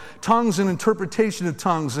supernatural, like tongues and interpretation of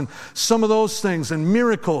tongues and some of those things, and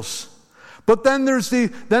miracles. But then there's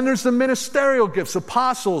the ministerial gifts,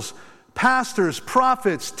 apostles, pastors,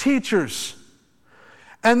 prophets, teachers.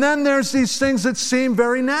 And then there's these things that seem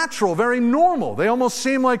very natural, very normal. They almost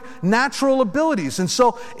seem like natural abilities. And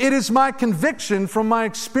so it is my conviction from my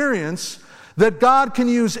experience that God can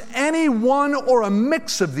use any one or a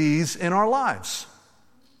mix of these in our lives.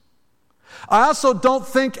 I also don't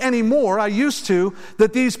think anymore, I used to,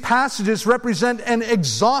 that these passages represent an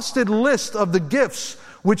exhausted list of the gifts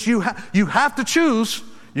which you have to choose.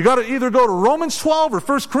 You got to either go to Romans 12 or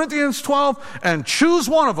 1 Corinthians 12 and choose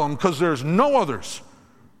one of them because there's no others.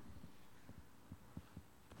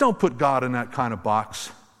 Don't put God in that kind of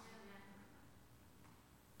box.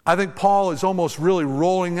 I think Paul is almost really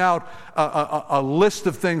rolling out a list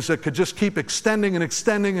of things that could just keep extending and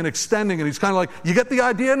extending and extending. And he's kind of like, you get the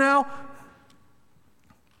idea now?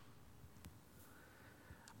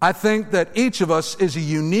 I think that each of us is a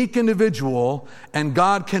unique individual, and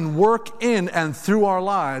God can work in and through our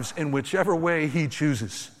lives in whichever way He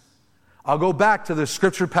chooses. I'll go back to the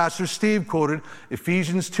scripture Pastor Steve quoted,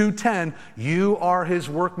 Ephesians 2:10, you are His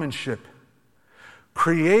workmanship,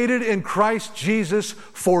 created in Christ Jesus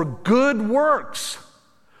for good works,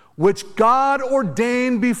 which God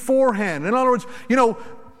ordained beforehand. In other words,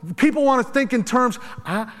 people want to think in terms,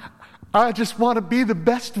 I just want to be the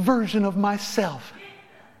best version of myself.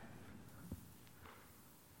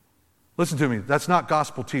 Listen to me, that's not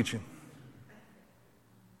gospel teaching.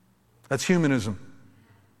 That's humanism.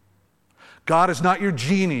 God is not your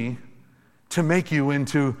genie to make you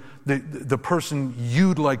into the person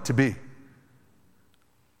you'd like to be.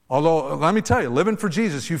 Although, let me tell you, living for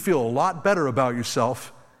Jesus, you feel a lot better about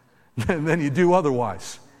yourself than you do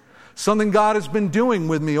otherwise. Something God has been doing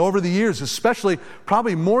with me over the years, especially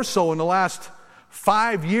probably more so in the last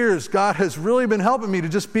 5 years, God has really been helping me to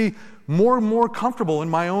just be more and more comfortable in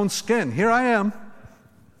my own skin. Here I am,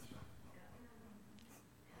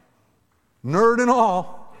 nerd and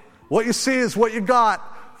all. What you see is what you got.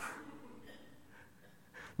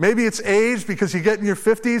 Maybe it's age because you get in your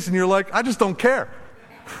 50s and you're like, I just don't care.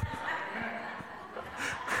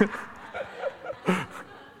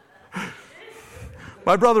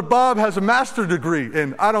 My brother Bob has a master's degree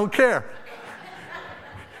and I don't care.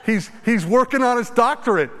 He's working on his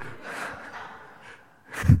doctorate.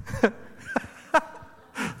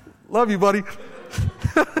 Love you, buddy.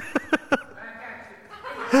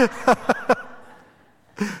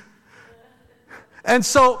 And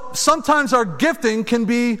so sometimes our gifting can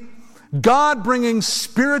be God bringing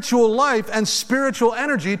spiritual life and spiritual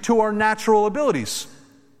energy to our natural abilities.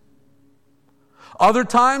 Other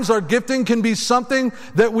times our gifting can be something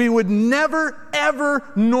that we would never, ever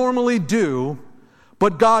normally do,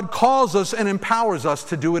 but God calls us and empowers us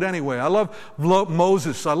to do it anyway. I love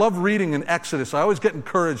Moses. I love reading in Exodus. I always get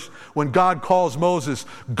encouraged when God calls Moses,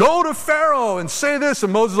 go to Pharaoh and say this.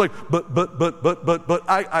 And Moses is like, but,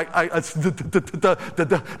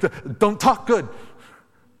 don't talk good.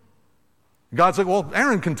 God's like, well,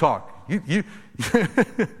 Aaron can talk.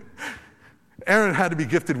 Aaron had to be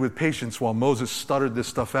gifted with patience while Moses stuttered this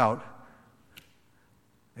stuff out.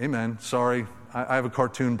 Amen. Sorry, I have a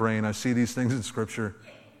cartoon brain. I see these things in Scripture.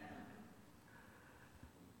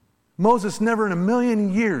 Moses never in a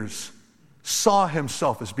million years saw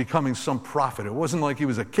himself as becoming some prophet. It wasn't like he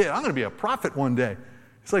was a kid. I'm going to be a prophet one day.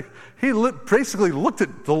 It's like he basically looked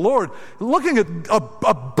at the Lord, looking at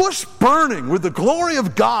a bush burning with the glory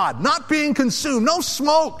of God, not being consumed, no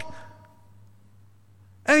smoke.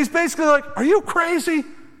 And he's basically like, are you crazy?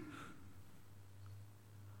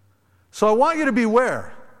 So I want you to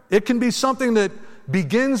beware. It can be something that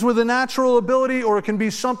begins with a natural ability, or it can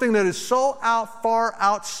be something that is so far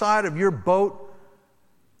outside of your boat,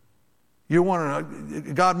 you want to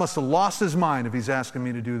know, God must have lost his mind if he's asking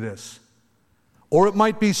me to do this. Or it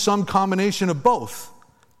might be some combination of both.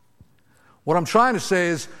 What I'm trying to say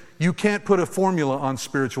is you can't put a formula on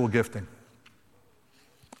spiritual gifting.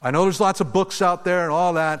 I know there's lots of books out there and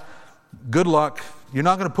all that. Good luck. You're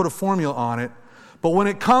not going to put a formula on it. But when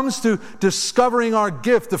it comes to discovering our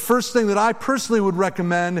gift, the first thing that I personally would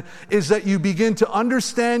recommend is that you begin to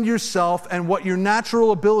understand yourself and what your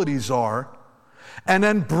natural abilities are, and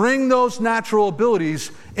then bring those natural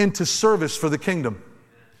abilities into service for the kingdom.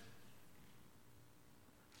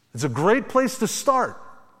 It's a great place to start.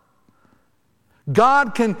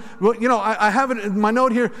 God can, I have it in my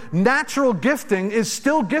note here, natural gifting is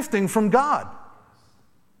still gifting from God.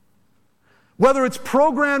 Whether it's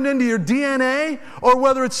programmed into your DNA or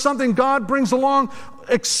whether it's something God brings along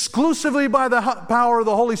exclusively by the power of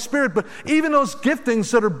the Holy Spirit, but even those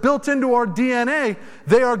giftings that are built into our DNA,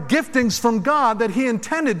 they are giftings from God that he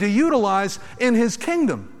intended to utilize in his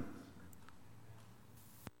kingdom.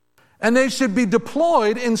 And they should be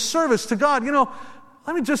deployed in service to God.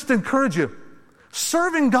 Let me just encourage you.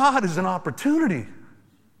 Serving God is an opportunity.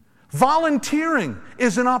 Volunteering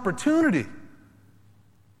is an opportunity.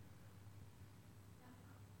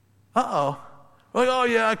 Like, oh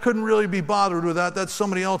yeah, I couldn't really be bothered with that. That's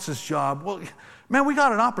somebody else's job. Well, man, we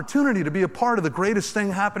got an opportunity to be a part of the greatest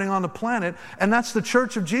thing happening on the planet, and that's the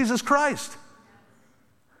Church of Jesus Christ.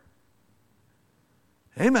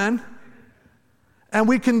 Amen. And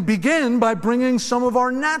we can begin by bringing some of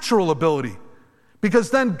our natural ability, because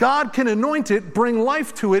then God can anoint it, bring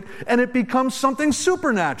life to it, and it becomes something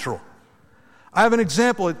supernatural. I have an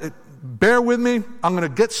example. Bear with me. I'm going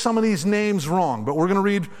to get some of these names wrong, but we're going to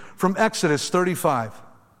read from Exodus 35.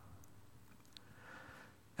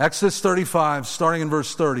 Exodus 35, starting in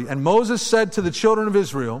verse 30. And Moses said to the children of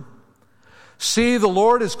Israel, "See, the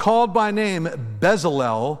Lord is called by name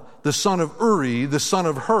Bezalel, the son of Uri, the son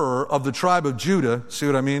of Hur, of the tribe of Judah." See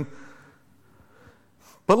what I mean?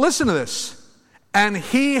 But listen to this. "And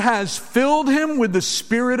he has filled him with the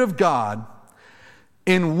Spirit of God,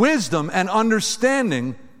 in wisdom and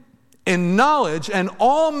understanding, in knowledge and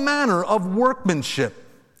all manner of workmanship,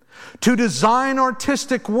 to design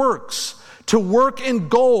artistic works, to work in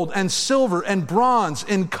gold and silver and bronze,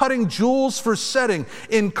 in cutting jewels for setting,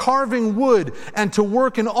 in carving wood, and to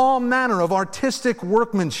work in all manner of artistic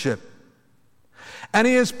workmanship. And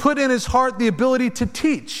he has put in his heart the ability to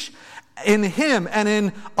teach, in him and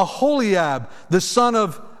in Aholiab, the son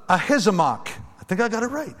of Ahisamach," I think I got it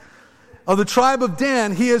right, "of the tribe of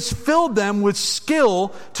Dan, he has filled them with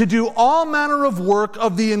skill to do all manner of work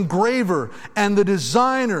of the engraver and the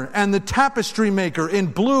designer and the tapestry maker, in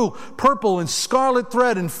blue, purple, and scarlet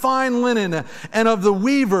thread and fine linen, and of the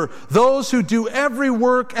weaver, those who do every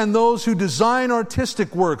work and those who design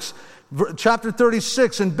artistic works." Chapter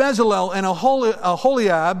 36, "And Bezalel and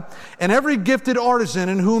Aholiab and every gifted artisan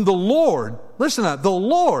in whom the Lord," listen to that, "the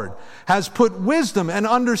Lord has put wisdom and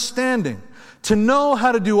understanding, to know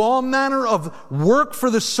how to do all manner of work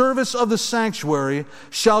for the service of the sanctuary,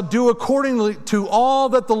 shall do accordingly to all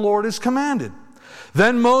that the Lord has commanded."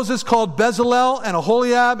 Then Moses called Bezalel and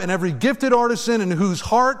Aholiab and every gifted artisan in whose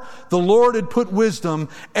heart the Lord had put wisdom,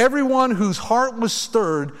 everyone whose heart was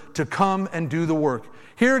stirred to come and do the work.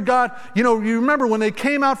 Here God, you remember when they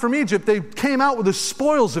came out from Egypt, they came out with the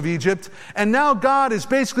spoils of Egypt, and now God is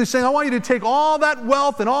basically saying, I want you to take all that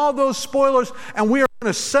wealth and all those spoilers, and we are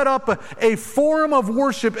going to set up a forum of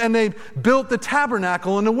worship, and they built the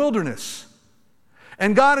tabernacle in the wilderness.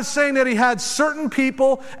 And God is saying that he had certain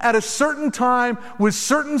people at a certain time with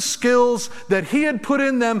certain skills that he had put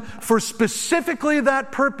in them for specifically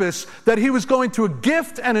that purpose, that he was going to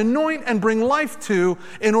gift and anoint and bring life to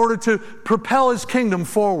in order to propel his kingdom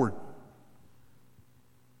forward.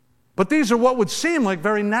 But these are what would seem like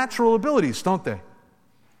very natural abilities, don't they?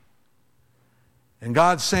 And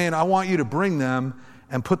God's saying, I want you to bring them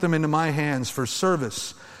and put them into my hands for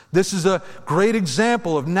service. This is a great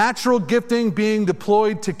example of natural gifting being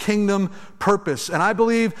deployed to kingdom purpose. And I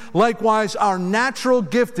believe, likewise, our natural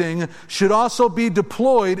gifting should also be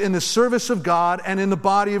deployed in the service of God and in the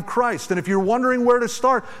body of Christ. And if you're wondering where to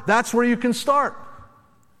start, that's where you can start.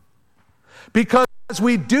 Because as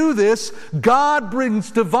we do this, God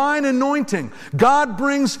brings divine anointing. God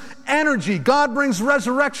brings energy. God brings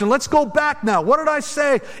resurrection. Let's go back now. What did I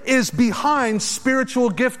say is behind spiritual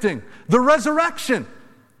gifting? The resurrection.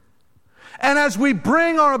 And as we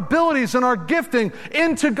bring our abilities and our gifting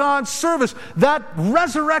into God's service, that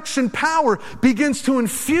resurrection power begins to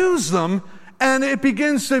infuse them and it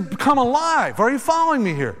begins to come alive. Are you following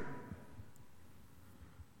me here?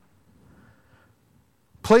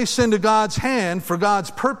 Placed into God's hand for God's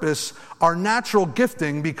purpose, our natural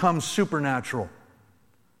gifting becomes supernatural.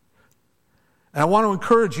 And I want to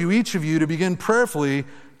encourage you, each of you, to begin prayerfully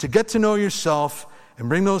to get to know yourself and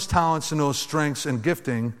bring those talents and those strengths and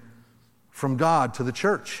gifting from God to the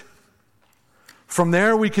church. From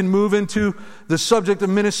there, we can move into the subject of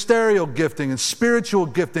ministerial gifting and spiritual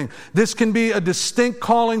gifting. This can be a distinct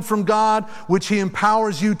calling from God, which He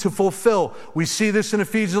empowers you to fulfill. We see this in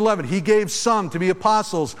Ephesians 11. He gave some to be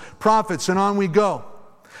apostles, prophets, and on we go.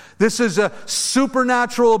 This is a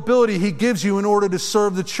supernatural ability He gives you in order to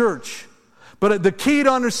serve the church. But the key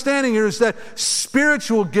to understanding here is that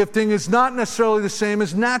spiritual gifting is not necessarily the same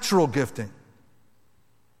as natural gifting.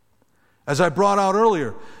 As I brought out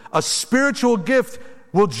earlier, a spiritual gift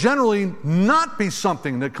will generally not be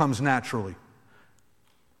something that comes naturally.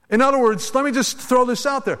 In other words, let me just throw this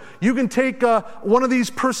out there. You can take one of these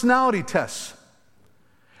personality tests.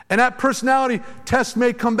 And that personality test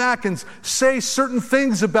may come back and say certain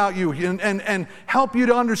things about you and help you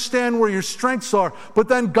to understand where your strengths are. But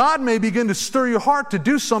then God may begin to stir your heart to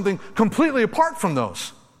do something completely apart from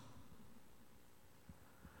those.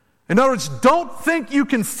 In other words, don't think you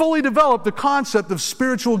can fully develop the concept of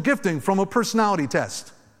spiritual gifting from a personality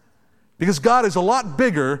test. Because God is a lot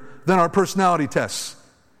bigger than our personality tests.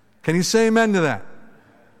 Can you say amen to that?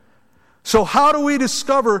 So how do we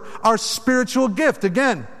discover our spiritual gift?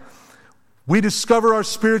 Again, we discover our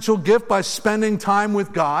spiritual gift by spending time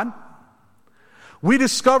with God. We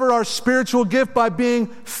discover our spiritual gift by being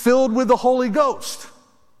filled with the Holy Ghost.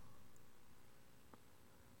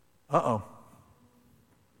 Uh-oh.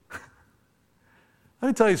 Let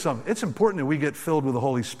me tell you something. It's important that we get filled with the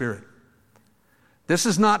Holy Spirit. This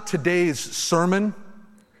is not today's sermon,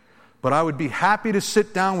 but I would be happy to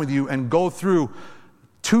sit down with you and go through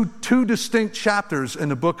two distinct chapters in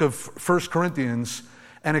the book of 1 Corinthians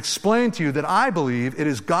and explain to you that I believe it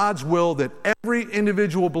is God's will that every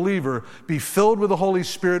individual believer be filled with the Holy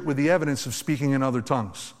Spirit with the evidence of speaking in other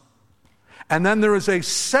tongues. And then there is a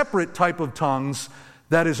separate type of tongues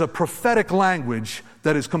that is a prophetic language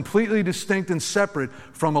that is completely distinct and separate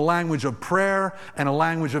from a language of prayer and a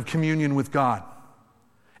language of communion with God.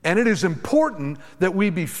 And it is important that we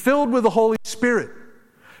be filled with the Holy Spirit,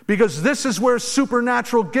 because this is where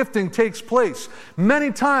supernatural gifting takes place.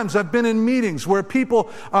 Many times I've been in meetings where people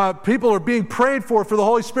are being prayed for the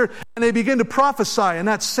Holy Spirit, and they begin to prophesy in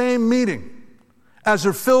that same meeting as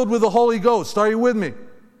they're filled with the Holy Ghost. Are you with me?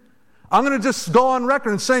 I'm going to just go on record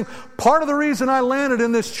and saying part of the reason I landed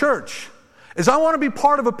in this church is I want to be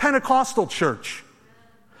part of a Pentecostal church.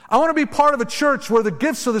 I want to be part of a church where the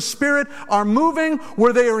gifts of the Spirit are moving,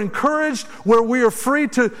 where they are encouraged, where we are free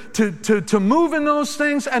to move in those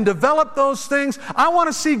things and develop those things. I want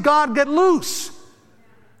to see God get loose.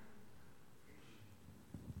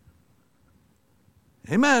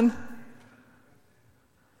 Amen.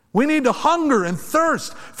 We need to hunger and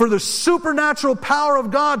thirst for the supernatural power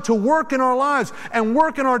of God to work in our lives and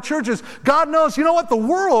work in our churches. God knows, you know what, the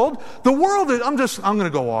world is, I'm going to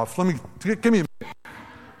go off. Give me a minute.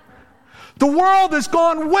 The world has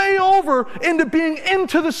gone way over into being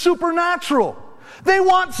into the supernatural. They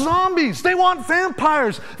want zombies. They want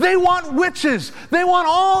vampires. They want witches. They want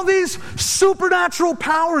all these supernatural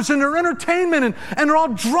powers in their entertainment, and they're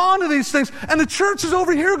all drawn to these things. And the church is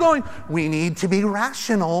over here going, we need to be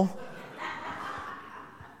rational.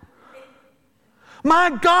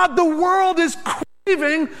 My God, the world is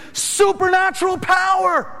craving supernatural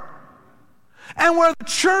power. And where the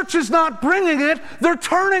church is not bringing it, they're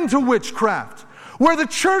turning to witchcraft. Where the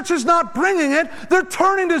church is not bringing it, they're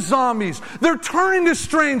turning to zombies. They're turning to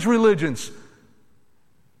strange religions.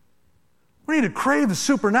 We need to crave the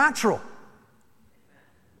supernatural.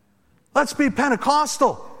 Let's be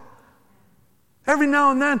Pentecostal. Every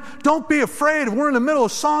now and then, don't be afraid. If we're in the middle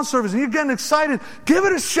of song service and you're getting excited, give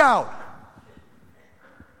it a shout.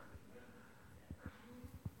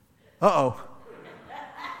 Uh-oh.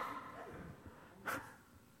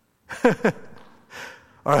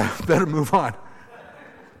 All right, better move on.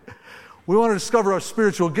 We want to discover our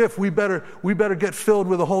spiritual gift. We better get filled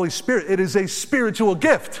with the Holy Spirit. It is a spiritual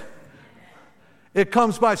gift. It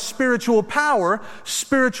comes by spiritual power.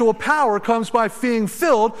 Spiritual power comes by being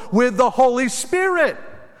filled with the Holy Spirit.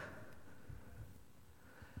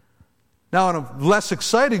 Now, on a less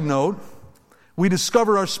exciting note, we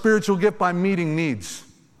discover our spiritual gift by meeting needs.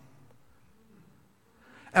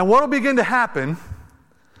 And what will begin to happen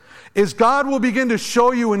is God will begin to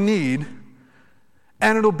show you a need,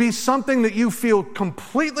 and it'll be something that you feel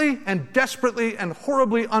completely and desperately and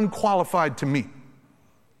horribly unqualified to meet.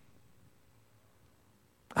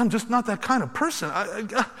 I'm just not that kind of person.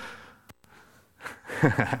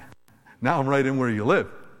 Now I'm right in where you live.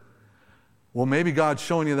 Well, maybe God's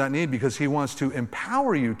showing you that need because He wants to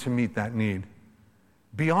empower you to meet that need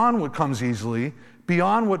beyond what comes easily,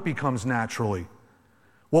 beyond what becomes naturally.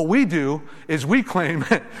 What we do is we claim,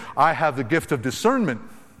 I have the gift of discernment,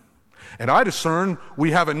 and I discern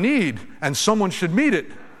we have a need, and someone should meet it.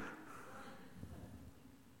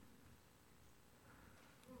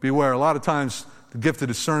 Beware, a lot of times the gift of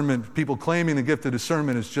discernment, people claiming the gift of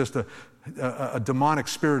discernment is just a demonic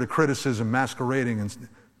spirit of criticism masquerading in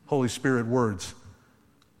Holy Spirit words.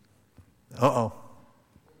 Uh-oh.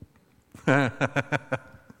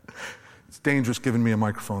 It's dangerous giving me a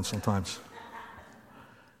microphone sometimes.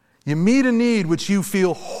 You meet a need which you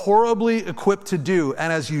feel horribly equipped to do,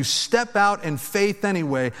 and as you step out in faith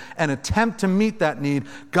anyway and attempt to meet that need,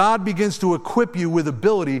 God begins to equip you with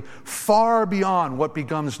ability far beyond what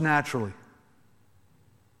becomes naturally.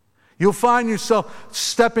 You'll find yourself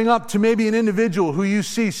stepping up to maybe an individual who you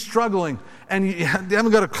see struggling, and you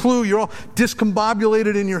haven't got a clue. You're all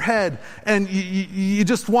discombobulated in your head, and you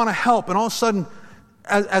just want to help. And all of a sudden,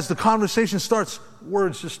 as the conversation starts,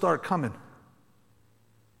 words just start coming.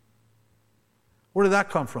 Where did that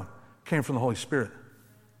come from? It came from the Holy Spirit.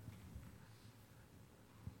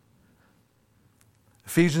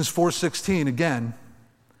 Ephesians 4:16, again,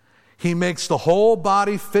 He makes the whole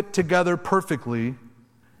body fit together perfectly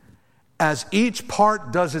as each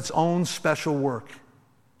part does its own special work.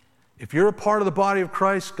 If you're a part of the body of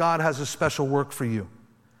Christ, God has a special work for you.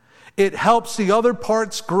 It helps the other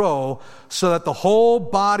parts grow so that the whole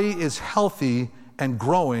body is healthy and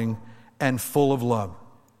growing and full of love.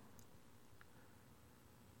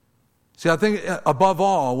 See, I think above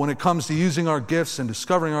all, when it comes to using our gifts and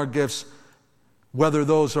discovering our gifts, whether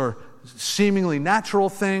those are seemingly natural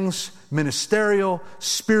things, ministerial,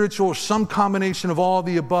 spiritual, or some combination of all of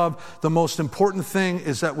the above, the most important thing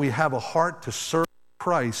is that we have a heart to serve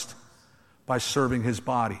Christ by serving His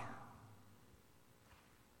body.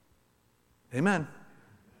 Amen.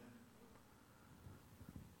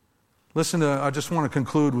 Listen, I just want to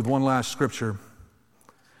conclude with one last scripture,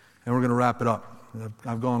 and we're going to wrap it up.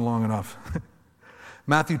 I've gone long enough.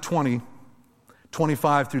 Matthew 20,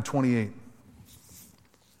 25 through 28.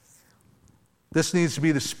 This needs to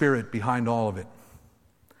be the spirit behind all of it.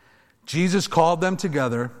 Jesus called them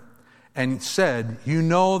together and said, "You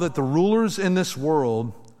know that the rulers in this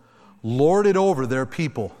world lord it over their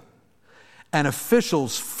people, and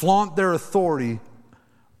officials flaunt their authority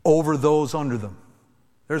over those under them."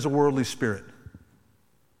 There's a worldly spirit.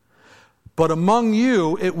 "But among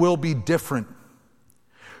you it will be different.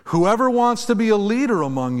 Whoever wants to be a leader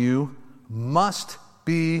among you must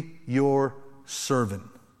be your servant.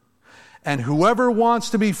 And whoever wants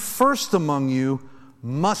to be first among you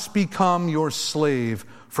must become your slave.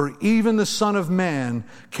 For even the Son of Man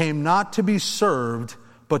came not to be served,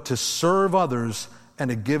 but to serve others and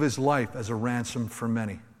to give His life as a ransom for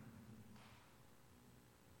many."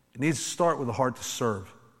 It needs to start with a heart to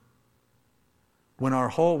serve.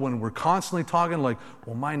 When we're constantly talking like,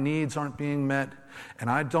 well, my needs aren't being met,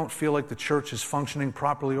 and I don't feel like the church is functioning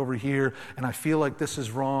properly over here, and I feel like this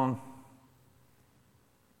is wrong.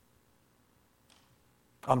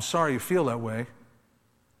 I'm sorry you feel that way.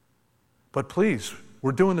 But please,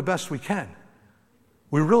 we're doing the best we can.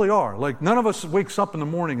 We really are. Like, none of us wakes up in the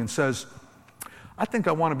morning and says, I think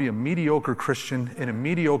I want to be a mediocre Christian in a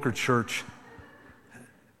mediocre church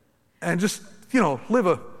and just, live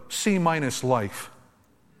a C- life.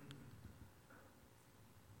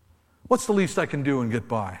 What's the least I can do and get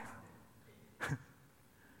by?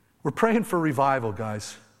 We're praying for revival,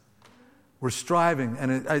 guys. We're striving,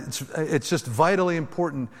 and it's just vitally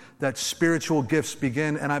important that spiritual gifts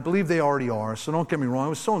begin, and I believe they already are, so don't get me wrong. It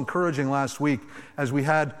was so encouraging last week as we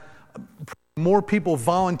had more people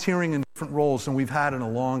volunteering in different roles than we've had in a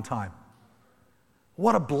long time.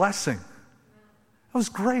 What a blessing. It was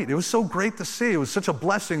great. It was so great to see. It was such a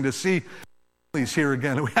blessing to see families here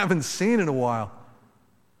again that we haven't seen in a while.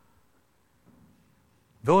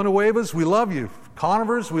 Villanuevas, we love you.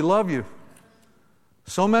 Conivers, we love you.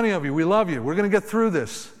 So many of you, we love you. We're going to get through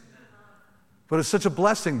this. But it's such a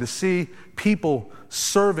blessing to see people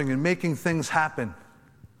serving and making things happen.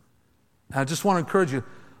 And I just want to encourage you,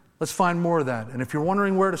 let's find more of that. And if you're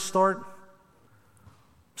wondering where to start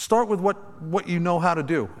with what you know how to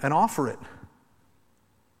do and offer it.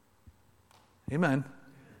 Amen.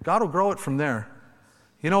 God will grow it from there.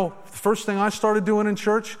 You know, the first thing I started doing in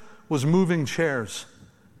church was moving chairs.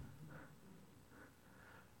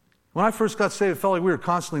 When I first got saved, it felt like we were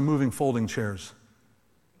constantly moving folding chairs.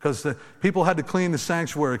 Because the people had to clean the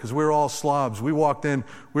sanctuary because we were all slobs. We walked in,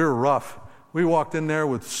 we were rough. We walked in there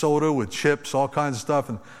with soda, with chips, all kinds of stuff.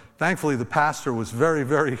 And thankfully the pastor was very,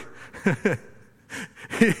 very,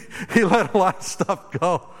 he let a lot of stuff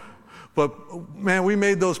go. But man, we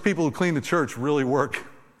made those people who cleaned the church really work.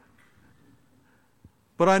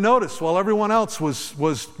 But I noticed while everyone else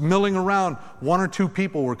was milling around, one or two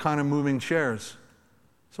people were kind of moving chairs.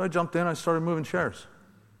 So I jumped in, I started moving chairs.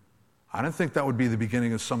 I didn't think that would be the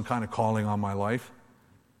beginning of some kind of calling on my life.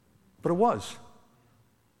 But it was.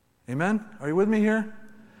 Amen? Are you with me here?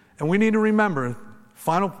 And we need to remember,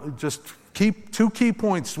 just keep 2 key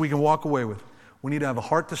points we can walk away with. We need to have a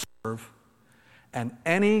heart to serve. And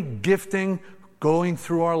any gifting going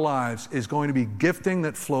through our lives is going to be gifting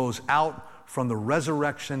that flows out from the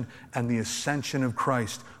resurrection and the ascension of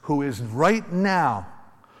Christ, who is right now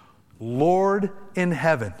Lord in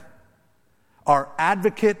heaven. Our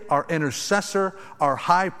advocate, our intercessor, our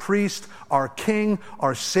high priest, our king,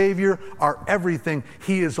 our savior, our everything.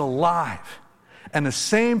 He is alive. And the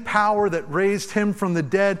same power that raised him from the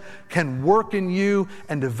dead can work in you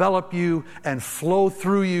and develop you and flow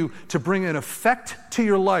through you to bring an effect to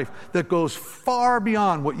your life that goes far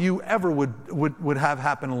beyond what you ever would have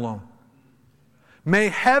happen alone. May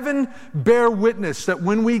heaven bear witness that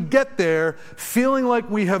when we get there, feeling like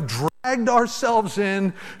we have dragged ourselves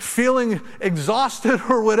in, feeling exhausted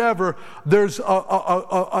or whatever, there's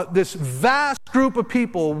this vast group of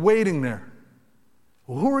people waiting there.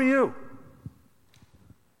 Well, who are you?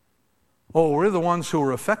 Oh, we're the ones who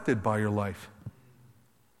are affected by your life.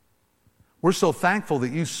 We're so thankful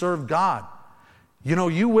that you serve God. You know,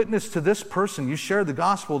 you witnessed to this person, you shared the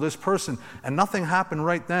gospel with this person, and nothing happened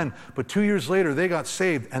right then. But 2 years later, they got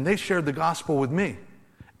saved, and they shared the gospel with me.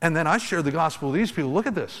 And then I shared the gospel with these people. Look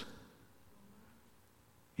at this.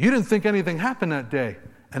 You didn't think anything happened that day,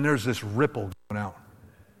 and there's this ripple going out.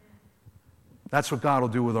 That's what God will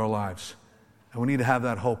do with our lives. And we need to have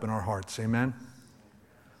that hope in our hearts. Amen?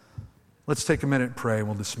 Let's take a minute and pray, and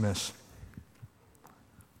we'll dismiss.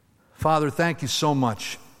 Father, thank you so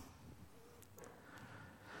much.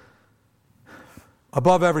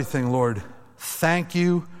 Above everything, Lord, thank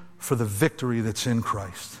you for the victory that's in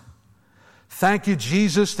Christ. Thank you,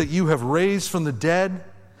 Jesus, that you have raised from the dead,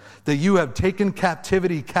 that you have taken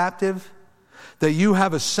captivity captive, that you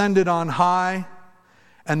have ascended on high,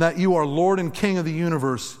 and that you are Lord and King of the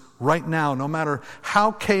universe right now, no matter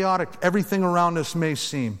how chaotic everything around us may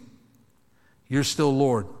seem. You're still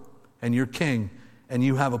Lord, and you're King, and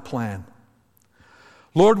you have a plan.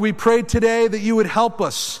 Lord, we pray today that you would help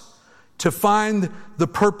us to find the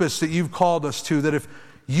purpose that you've called us to, that if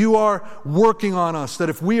you are working on us, that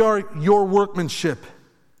if we are your workmanship,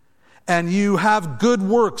 and you have good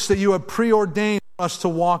works that you have preordained for us to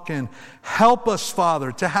walk in, help us,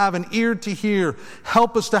 Father, to have an ear to hear.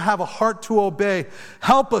 Help us to have a heart to obey.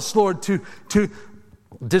 Help us, Lord, to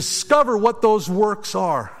discover what those works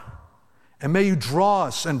are. And may you draw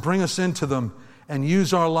us and bring us into them and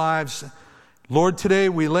use our lives. Lord, today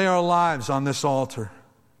we lay our lives on this altar.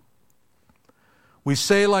 We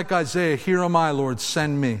say like Isaiah, here am I, Lord,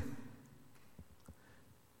 send me.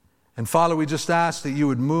 And Father, we just ask that you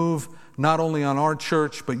would move not only on our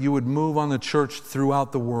church, but you would move on the church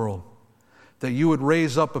throughout the world. That you would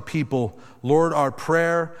raise up a people. Lord, our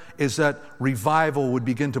prayer is that revival would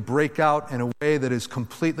begin to break out in a way that is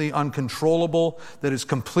completely uncontrollable, that is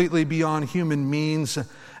completely beyond human means,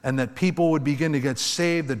 and that people would begin to get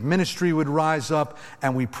saved, that ministry would rise up.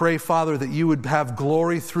 And we pray, Father, that you would have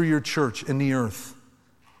glory through your church in the earth.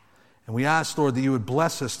 And we ask, Lord, that you would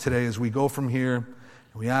bless us today as we go from here. And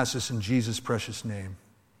we ask this in Jesus' precious name.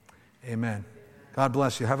 Amen. God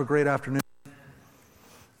bless you. Have a great afternoon.